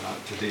of how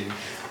not to be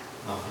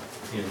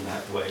in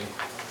that way.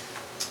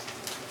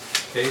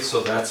 Okay,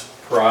 so that's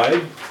pride.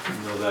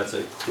 You know, that's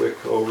a quick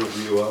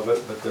overview of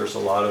it, but there's a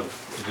lot of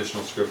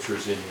additional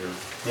scriptures in your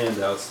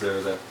handouts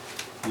there that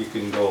you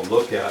can go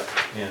look at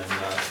and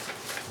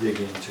dig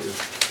into.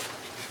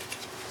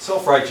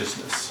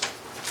 Self-righteousness.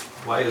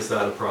 Why is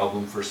that a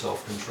problem for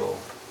self-control?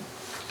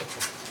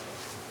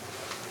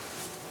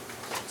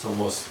 It's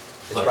almost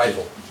like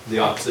prideful. the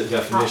opposite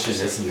definition,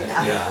 Opposite, isn't it?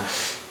 yeah.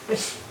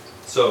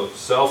 So,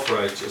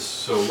 self-righteous.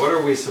 So what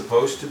are we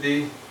supposed to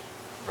be?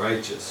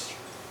 Righteous.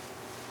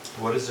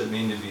 What does it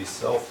mean to be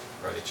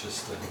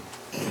self-righteous then?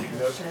 You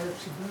So it's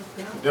above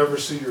God. never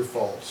see your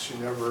faults. You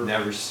never,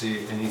 Never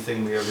see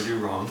anything we ever do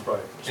wrong. right,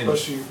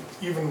 especially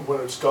even when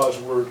it's God's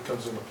word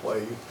comes into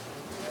play.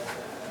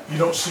 You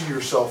don't see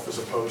yourself as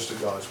opposed to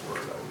God's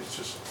word. I mean, it's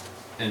just,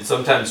 And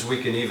sometimes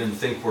we can even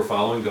think we're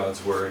following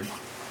God's word,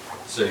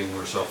 saying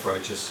we're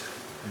self-righteous,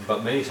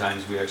 but many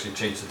times we actually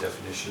change the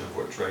definition of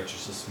what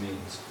righteousness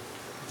means.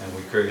 And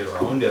we create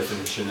our own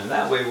definition, and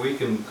that way we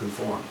can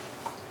conform.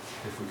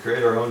 If we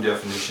create our own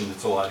definition,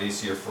 it's a lot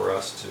easier for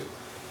us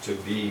to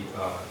be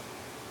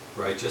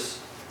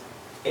righteous.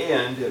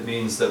 And it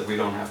means that we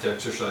don't have to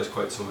exercise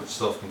quite so much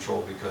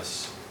self-control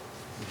because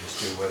we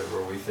just do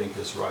whatever we think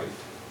is right.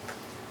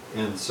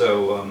 And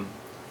so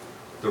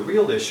the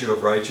real issue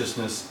of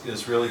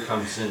righteousness really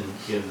comes in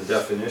the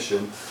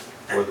definition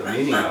or the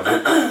meaning of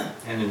it.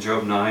 And in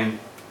Job 9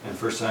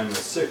 and 1 Samuel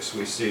 6,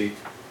 we see,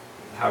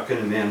 how can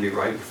a man be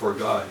right before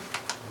God?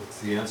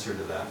 What's the answer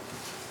to that?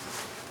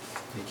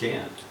 He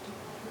can't.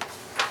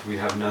 We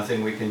have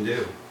nothing we can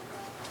do.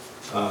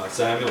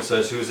 Samuel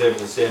says, who is able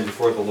to stand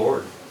before the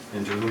Lord?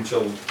 And to whom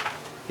shall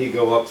he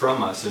go up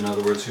from us? In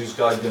other words, who's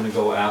God going to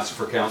go ask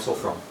for counsel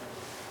from?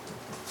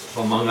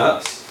 Among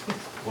us.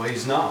 Well,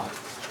 he's not.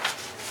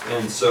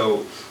 And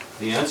so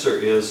the answer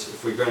is,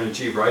 if we're going to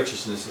achieve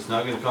righteousness, it's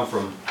not going to come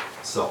from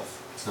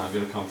self. It's not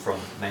going to come from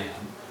man.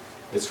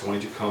 It's going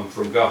to come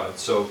from God.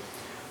 So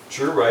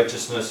true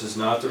righteousness is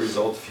not the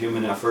result of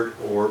human effort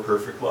or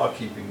perfect law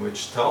keeping,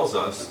 which tells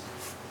us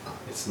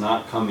it's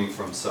not coming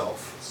from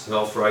self.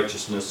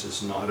 Self-righteousness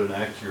is not an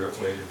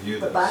accurate way to view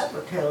The this.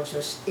 Bible tells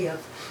us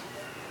if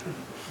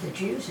the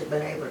Jews had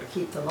been able to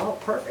keep the law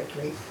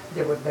perfectly,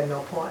 there would have been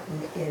no point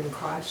in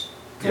Christ.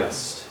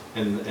 Yes,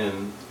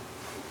 and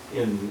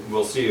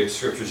we'll see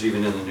scriptures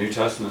even in the New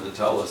Testament that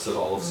tell us that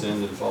all have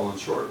sinned and fallen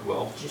short.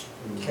 Well, Just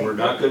we're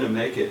not going to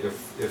make it.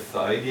 If the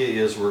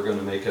idea is we're going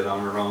to make it on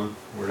our own,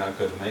 we're not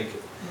going to make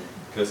it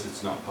because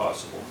it's not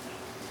possible.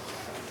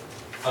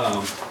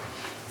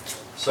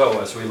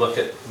 So as we look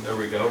at, there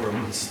we go,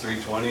 Romans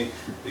 3:20,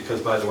 because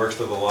by the works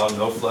of the law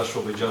no flesh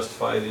will be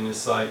justified in his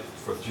sight,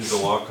 for through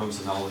the law comes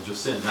the knowledge of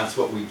sin. That's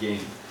what we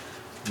gain.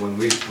 When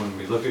we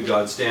look at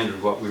God's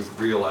standard, what we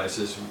realize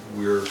is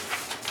we're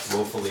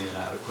woefully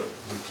inadequate.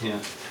 We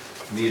can't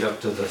meet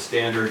up to the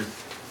standard.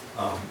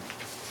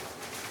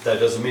 That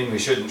doesn't mean we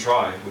shouldn't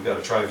try. We've got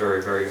to try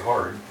very, very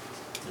hard.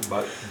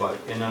 But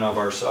in and of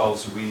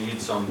ourselves, we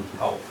need some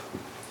help.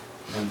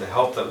 And the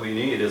help that we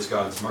need is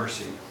God's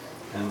mercy.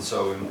 And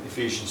so in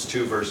Ephesians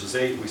 2 verses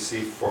 8, we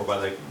see, for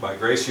by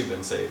grace you've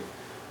been saved.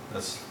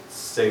 That's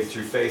saved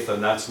through faith,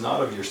 and that's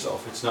not of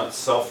yourself. It's not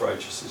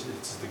self-righteous.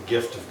 It's the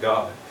gift of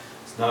God.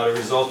 It's not a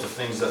result of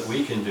things that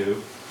we can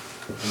do,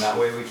 and that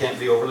way we can't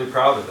be overly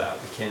proud of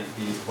that. We can't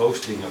be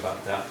boasting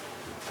about that,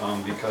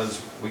 because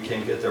we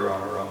can't get there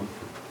on our own.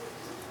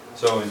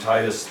 So in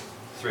Titus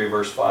 3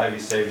 verse 5, he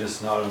saved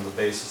us not on the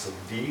basis of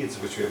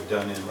deeds which we have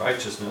done in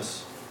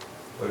righteousness,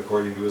 but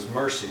according to his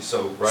mercy.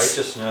 So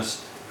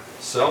righteousness,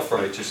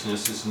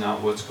 self-righteousness is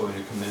not what's going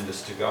to commend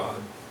us to God.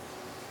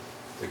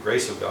 The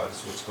grace of God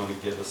is what's going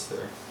to get us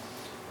there.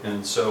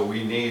 And so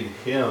we need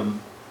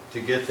him to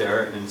get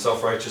there, and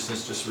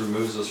self-righteousness just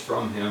removes us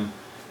from him,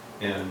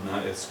 and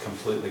it's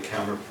completely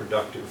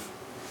counterproductive.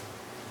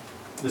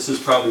 This is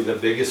probably the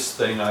biggest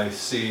thing I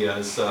see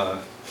as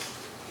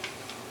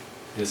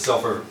is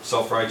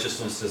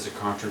self-righteousness is a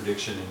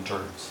contradiction in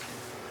terms.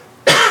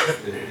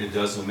 It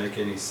doesn't make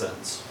any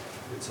sense.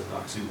 It's an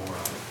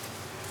oxymoron.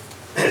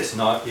 It's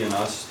not in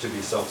us to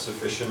be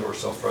self-sufficient or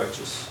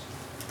self-righteous.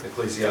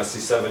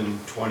 Ecclesiastes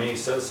 7:20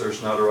 says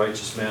there's not a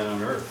righteous man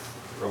on earth.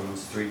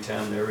 Romans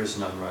 3:10, there is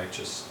none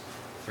righteous.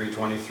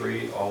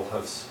 3:23,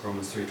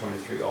 Romans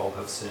 3:23, all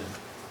have sinned.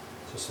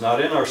 So it's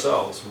not in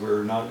ourselves.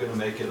 We're not going to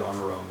make it on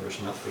our own.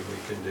 There's nothing we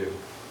can do.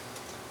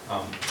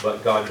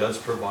 But God does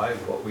provide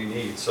what we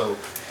need. So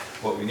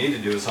what we need to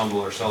do is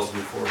humble ourselves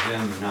before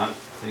him and not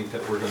think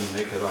that we're going to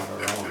make it on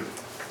our own.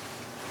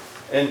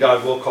 And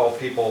God will call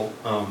people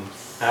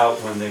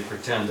out when they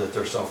pretend that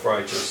they're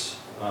self-righteous.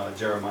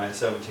 Jeremiah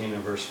 17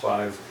 and verse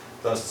 5,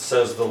 thus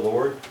says the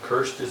Lord,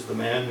 cursed is the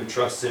man who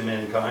trusts in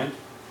mankind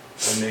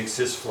and makes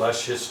his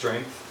flesh his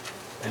strength,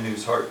 and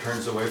whose heart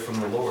turns away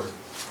from the Lord.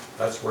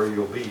 That's where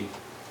you'll be.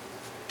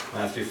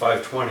 Matthew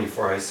 5:20,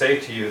 for I say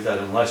to you that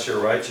unless your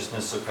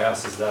righteousness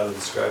surpasses that of the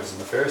scribes and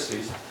the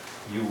Pharisees,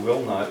 you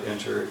will not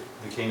enter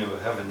the kingdom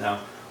of heaven. Now,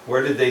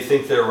 where did they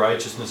think their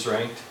righteousness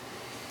ranked?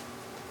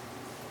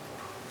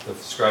 The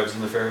scribes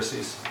and the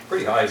Pharisees?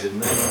 Pretty high,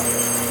 didn't they?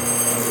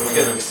 We're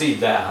going to exceed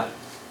that,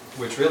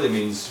 which really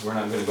means we're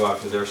not going to go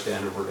after their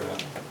standard.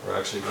 We're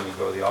actually going to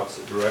go the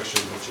opposite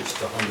direction, which is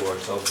to humble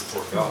ourselves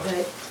before God.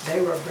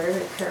 They were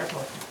very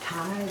careful to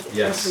tithe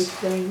Yes.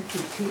 everything, to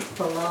keep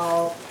the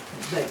law.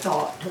 They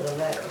thought to the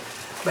letter,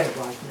 but it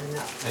wasn't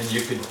enough. And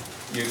you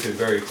could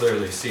very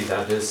clearly see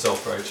that is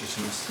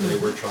self-righteousness. They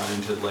were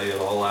trying to lay it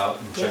all out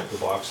and check Yeah. the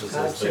boxes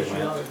God as they says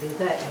you ought went. to do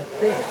that,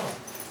 but then,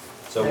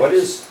 So what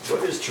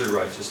is true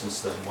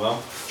righteousness then?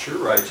 Well, true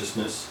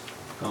righteousness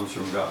comes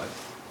from God.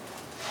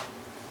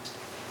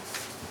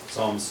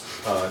 Psalms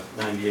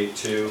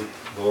 98:2,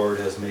 the Lord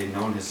has made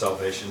known his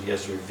salvation. He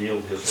has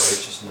revealed his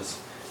righteousness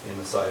in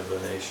the sight of the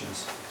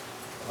nations.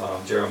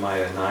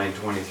 Jeremiah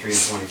 9:23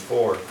 and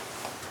 24.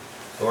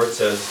 The Lord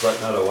says, let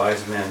not a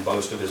wise man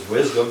boast of his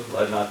wisdom,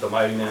 let not the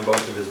mighty man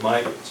boast of his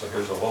might. So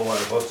here's a whole lot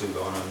of boasting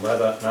going on.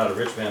 Let not a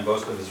rich man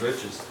boast of his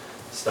riches.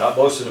 Stop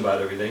boasting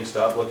about everything,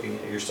 stop looking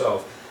at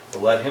yourself.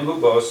 But let him who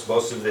boasts,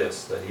 boast of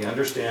this, that he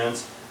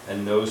understands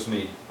and knows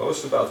me.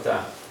 Boast about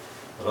that.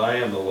 But I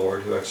am the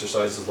Lord who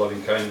exercises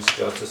loving kindness,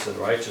 justice, and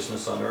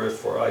righteousness on earth,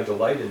 for I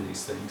delight in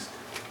these things.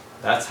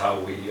 That's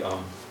how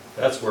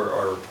that's where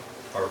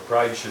our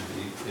pride should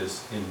be,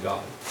 is in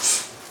God.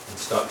 And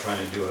stop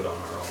trying to do it on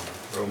our own.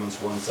 Romans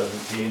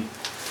 1:17,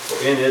 for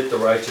in it the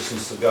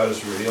righteousness of God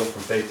is revealed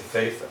from faith to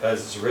faith,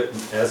 as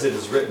it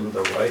is written,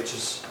 the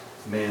righteous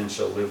man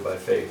shall live by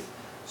faith.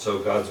 So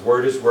God's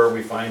word is where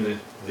we find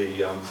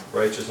the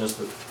righteousness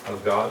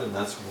of God, and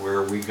that's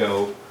where we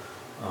go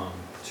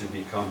to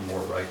become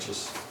more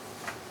righteous.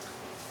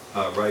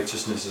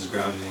 Righteousness is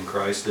grounded in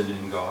Christ and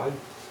in God,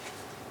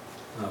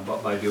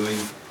 but by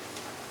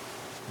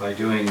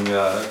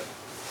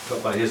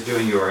his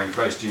doing you are in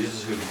Christ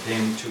Jesus, who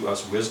became to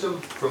us wisdom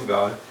from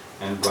God,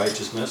 and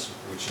righteousness,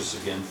 which is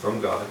again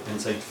from God, and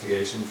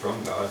sanctification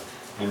from God,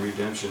 and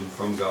redemption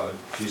from God.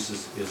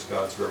 Jesus is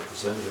God's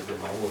representative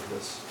in all of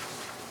this.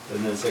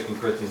 And then 2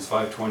 Corinthians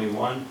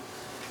 5:21,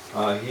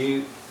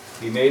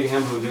 he made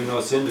him who knew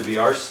no sin to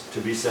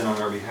be sin on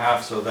our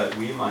behalf, so that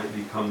we might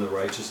become the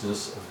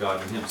righteousness of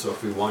God in him. So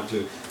if we want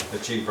to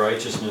achieve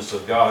righteousness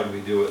of God,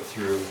 we do it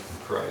through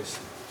Christ.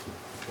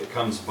 It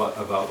comes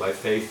about by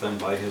faith and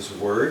by his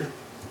word.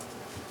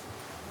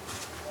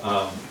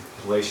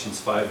 Galatians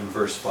 5 and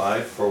verse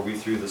 5, for we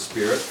through the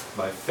Spirit,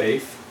 by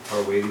faith,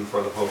 are waiting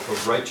for the hope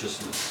of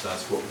righteousness.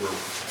 That's what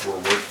we're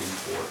working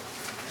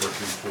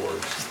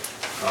towards.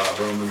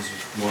 Romans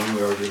 1,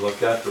 we already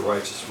looked at, the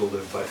righteous will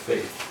live by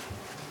faith.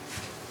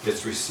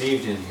 It's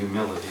received in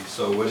humility.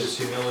 So what is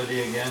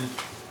humility again?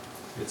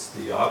 It's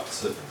the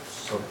opposite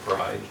of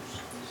pride.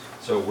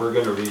 So we're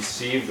going to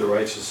receive the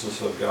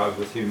righteousness of God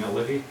with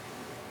humility.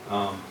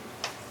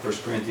 1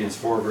 Corinthians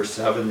 4 verse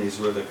 7, these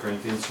were the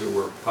Corinthians who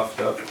were puffed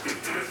up.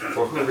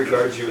 For who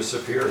regards you as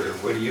superior?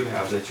 What do you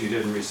have that you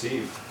didn't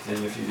receive?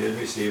 And if you did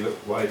receive it,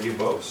 why do you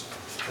boast?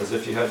 As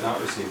if you had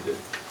not received it.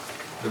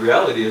 The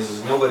reality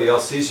is nobody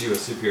else sees you as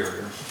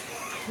superior.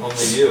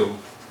 Only you.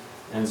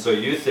 And so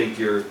you think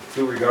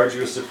who regards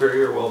you as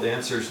superior? Well, the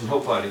answer is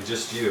nobody,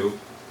 just you.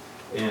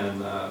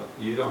 And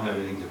you don't have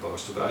anything to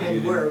boast about.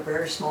 and we're a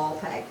very small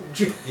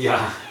package.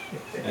 Yeah,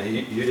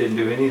 you didn't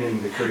do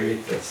anything to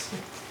create this.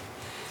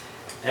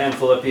 And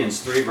Philippians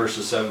 3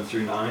 verses 7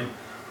 through 9,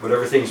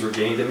 Whatever things were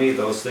gained to me,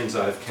 those things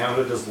I have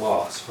counted as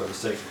loss for the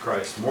sake of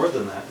Christ. More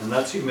than that, and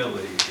that's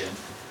humility again.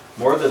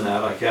 More than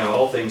that, I count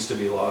all things to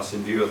be lost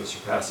in view of the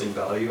surpassing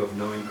value of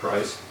knowing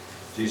Christ,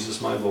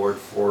 Jesus my Lord,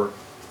 for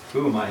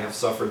whom I have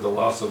suffered the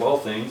loss of all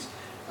things,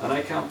 and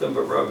I count them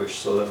but rubbish,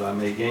 so that I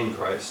may gain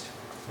Christ,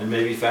 and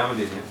may be found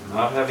in him,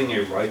 not having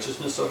a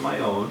righteousness of my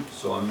own,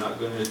 so I'm not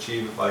going to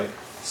achieve it by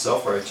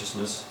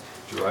self-righteousness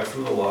derived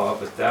from the law,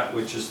 but that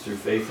which is through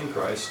faith in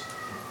Christ,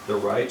 the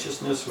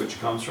righteousness which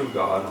comes from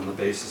God on the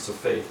basis of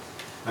faith.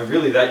 And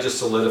really that just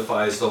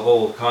solidifies the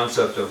whole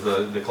concept of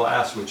the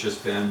class, which has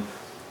been,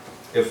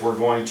 if we're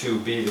going to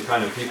be the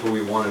kind of people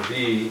we want to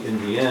be in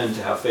the end,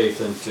 to have faith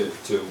and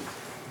to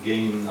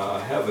gain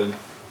heaven,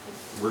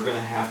 we're going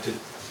to have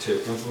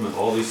to implement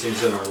all these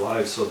things in our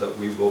lives so that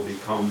we will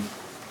become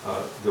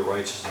the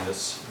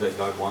righteousness that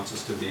God wants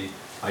us to be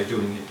by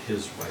doing it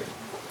His way.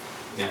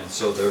 And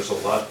so there's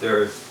a lot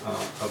there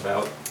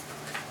about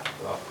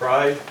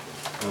pride,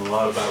 and a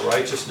lot about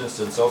righteousness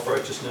and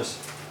self-righteousness.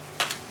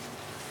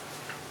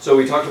 So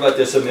we talked about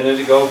this a minute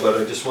ago, but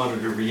I just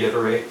wanted to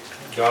reiterate,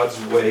 God's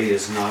way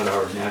is not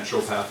our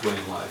natural pathway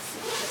in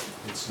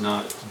life. It's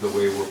not the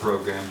way we're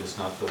programmed. It's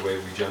not the way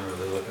we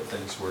generally look at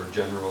things. We're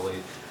generally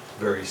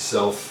very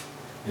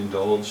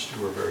self-indulged.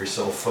 We're very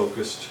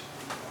self-focused.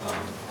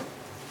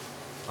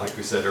 Like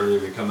we said earlier,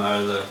 we come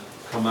out of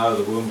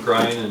the womb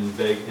crying and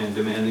and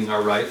demanding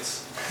our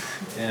rights,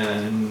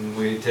 and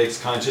it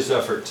takes conscious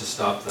effort to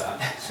stop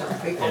that. Some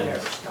people And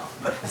never stop.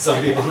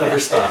 Some people never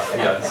stop.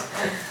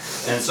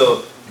 Yes, and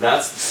so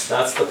that's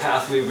the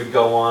path we would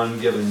go on,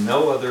 given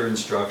no other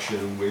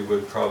instruction. We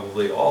would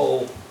probably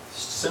all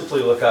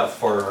simply look out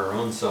for our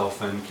own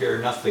self and care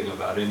nothing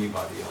about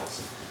anybody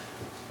else.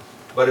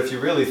 But if you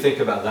really think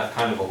about that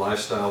kind of a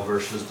lifestyle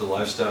versus the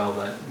lifestyle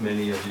that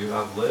many of you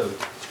have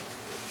lived,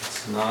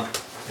 it's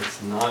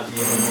not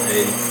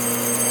even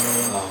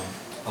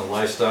a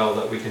lifestyle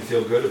that we can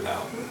feel good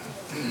about.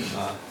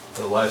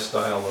 The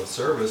lifestyle of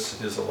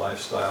service is a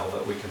lifestyle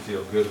that we can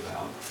feel good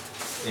about.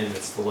 And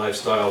it's the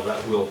lifestyle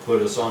that will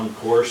put us on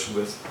course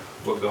with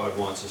what God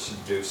wants us to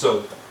do.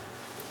 So,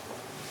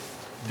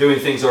 doing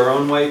things our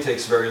own way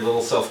takes very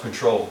little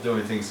self-control.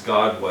 Doing things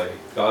God's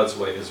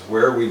way is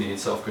where we need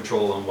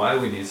self-control and why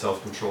we need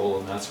self-control,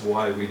 and that's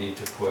why we need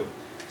to put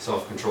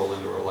self-control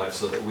into our life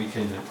so that we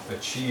can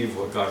achieve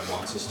what God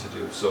wants us to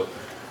do. So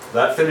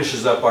that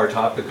finishes up our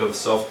topic of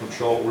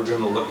self-control. We're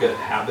going to look at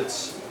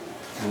habits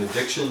and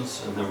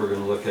addictions, and then we're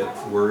going to look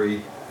at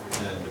worry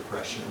and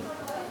depression.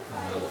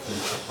 And that'll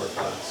finish up our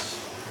class.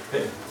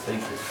 Okay,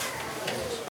 thank you.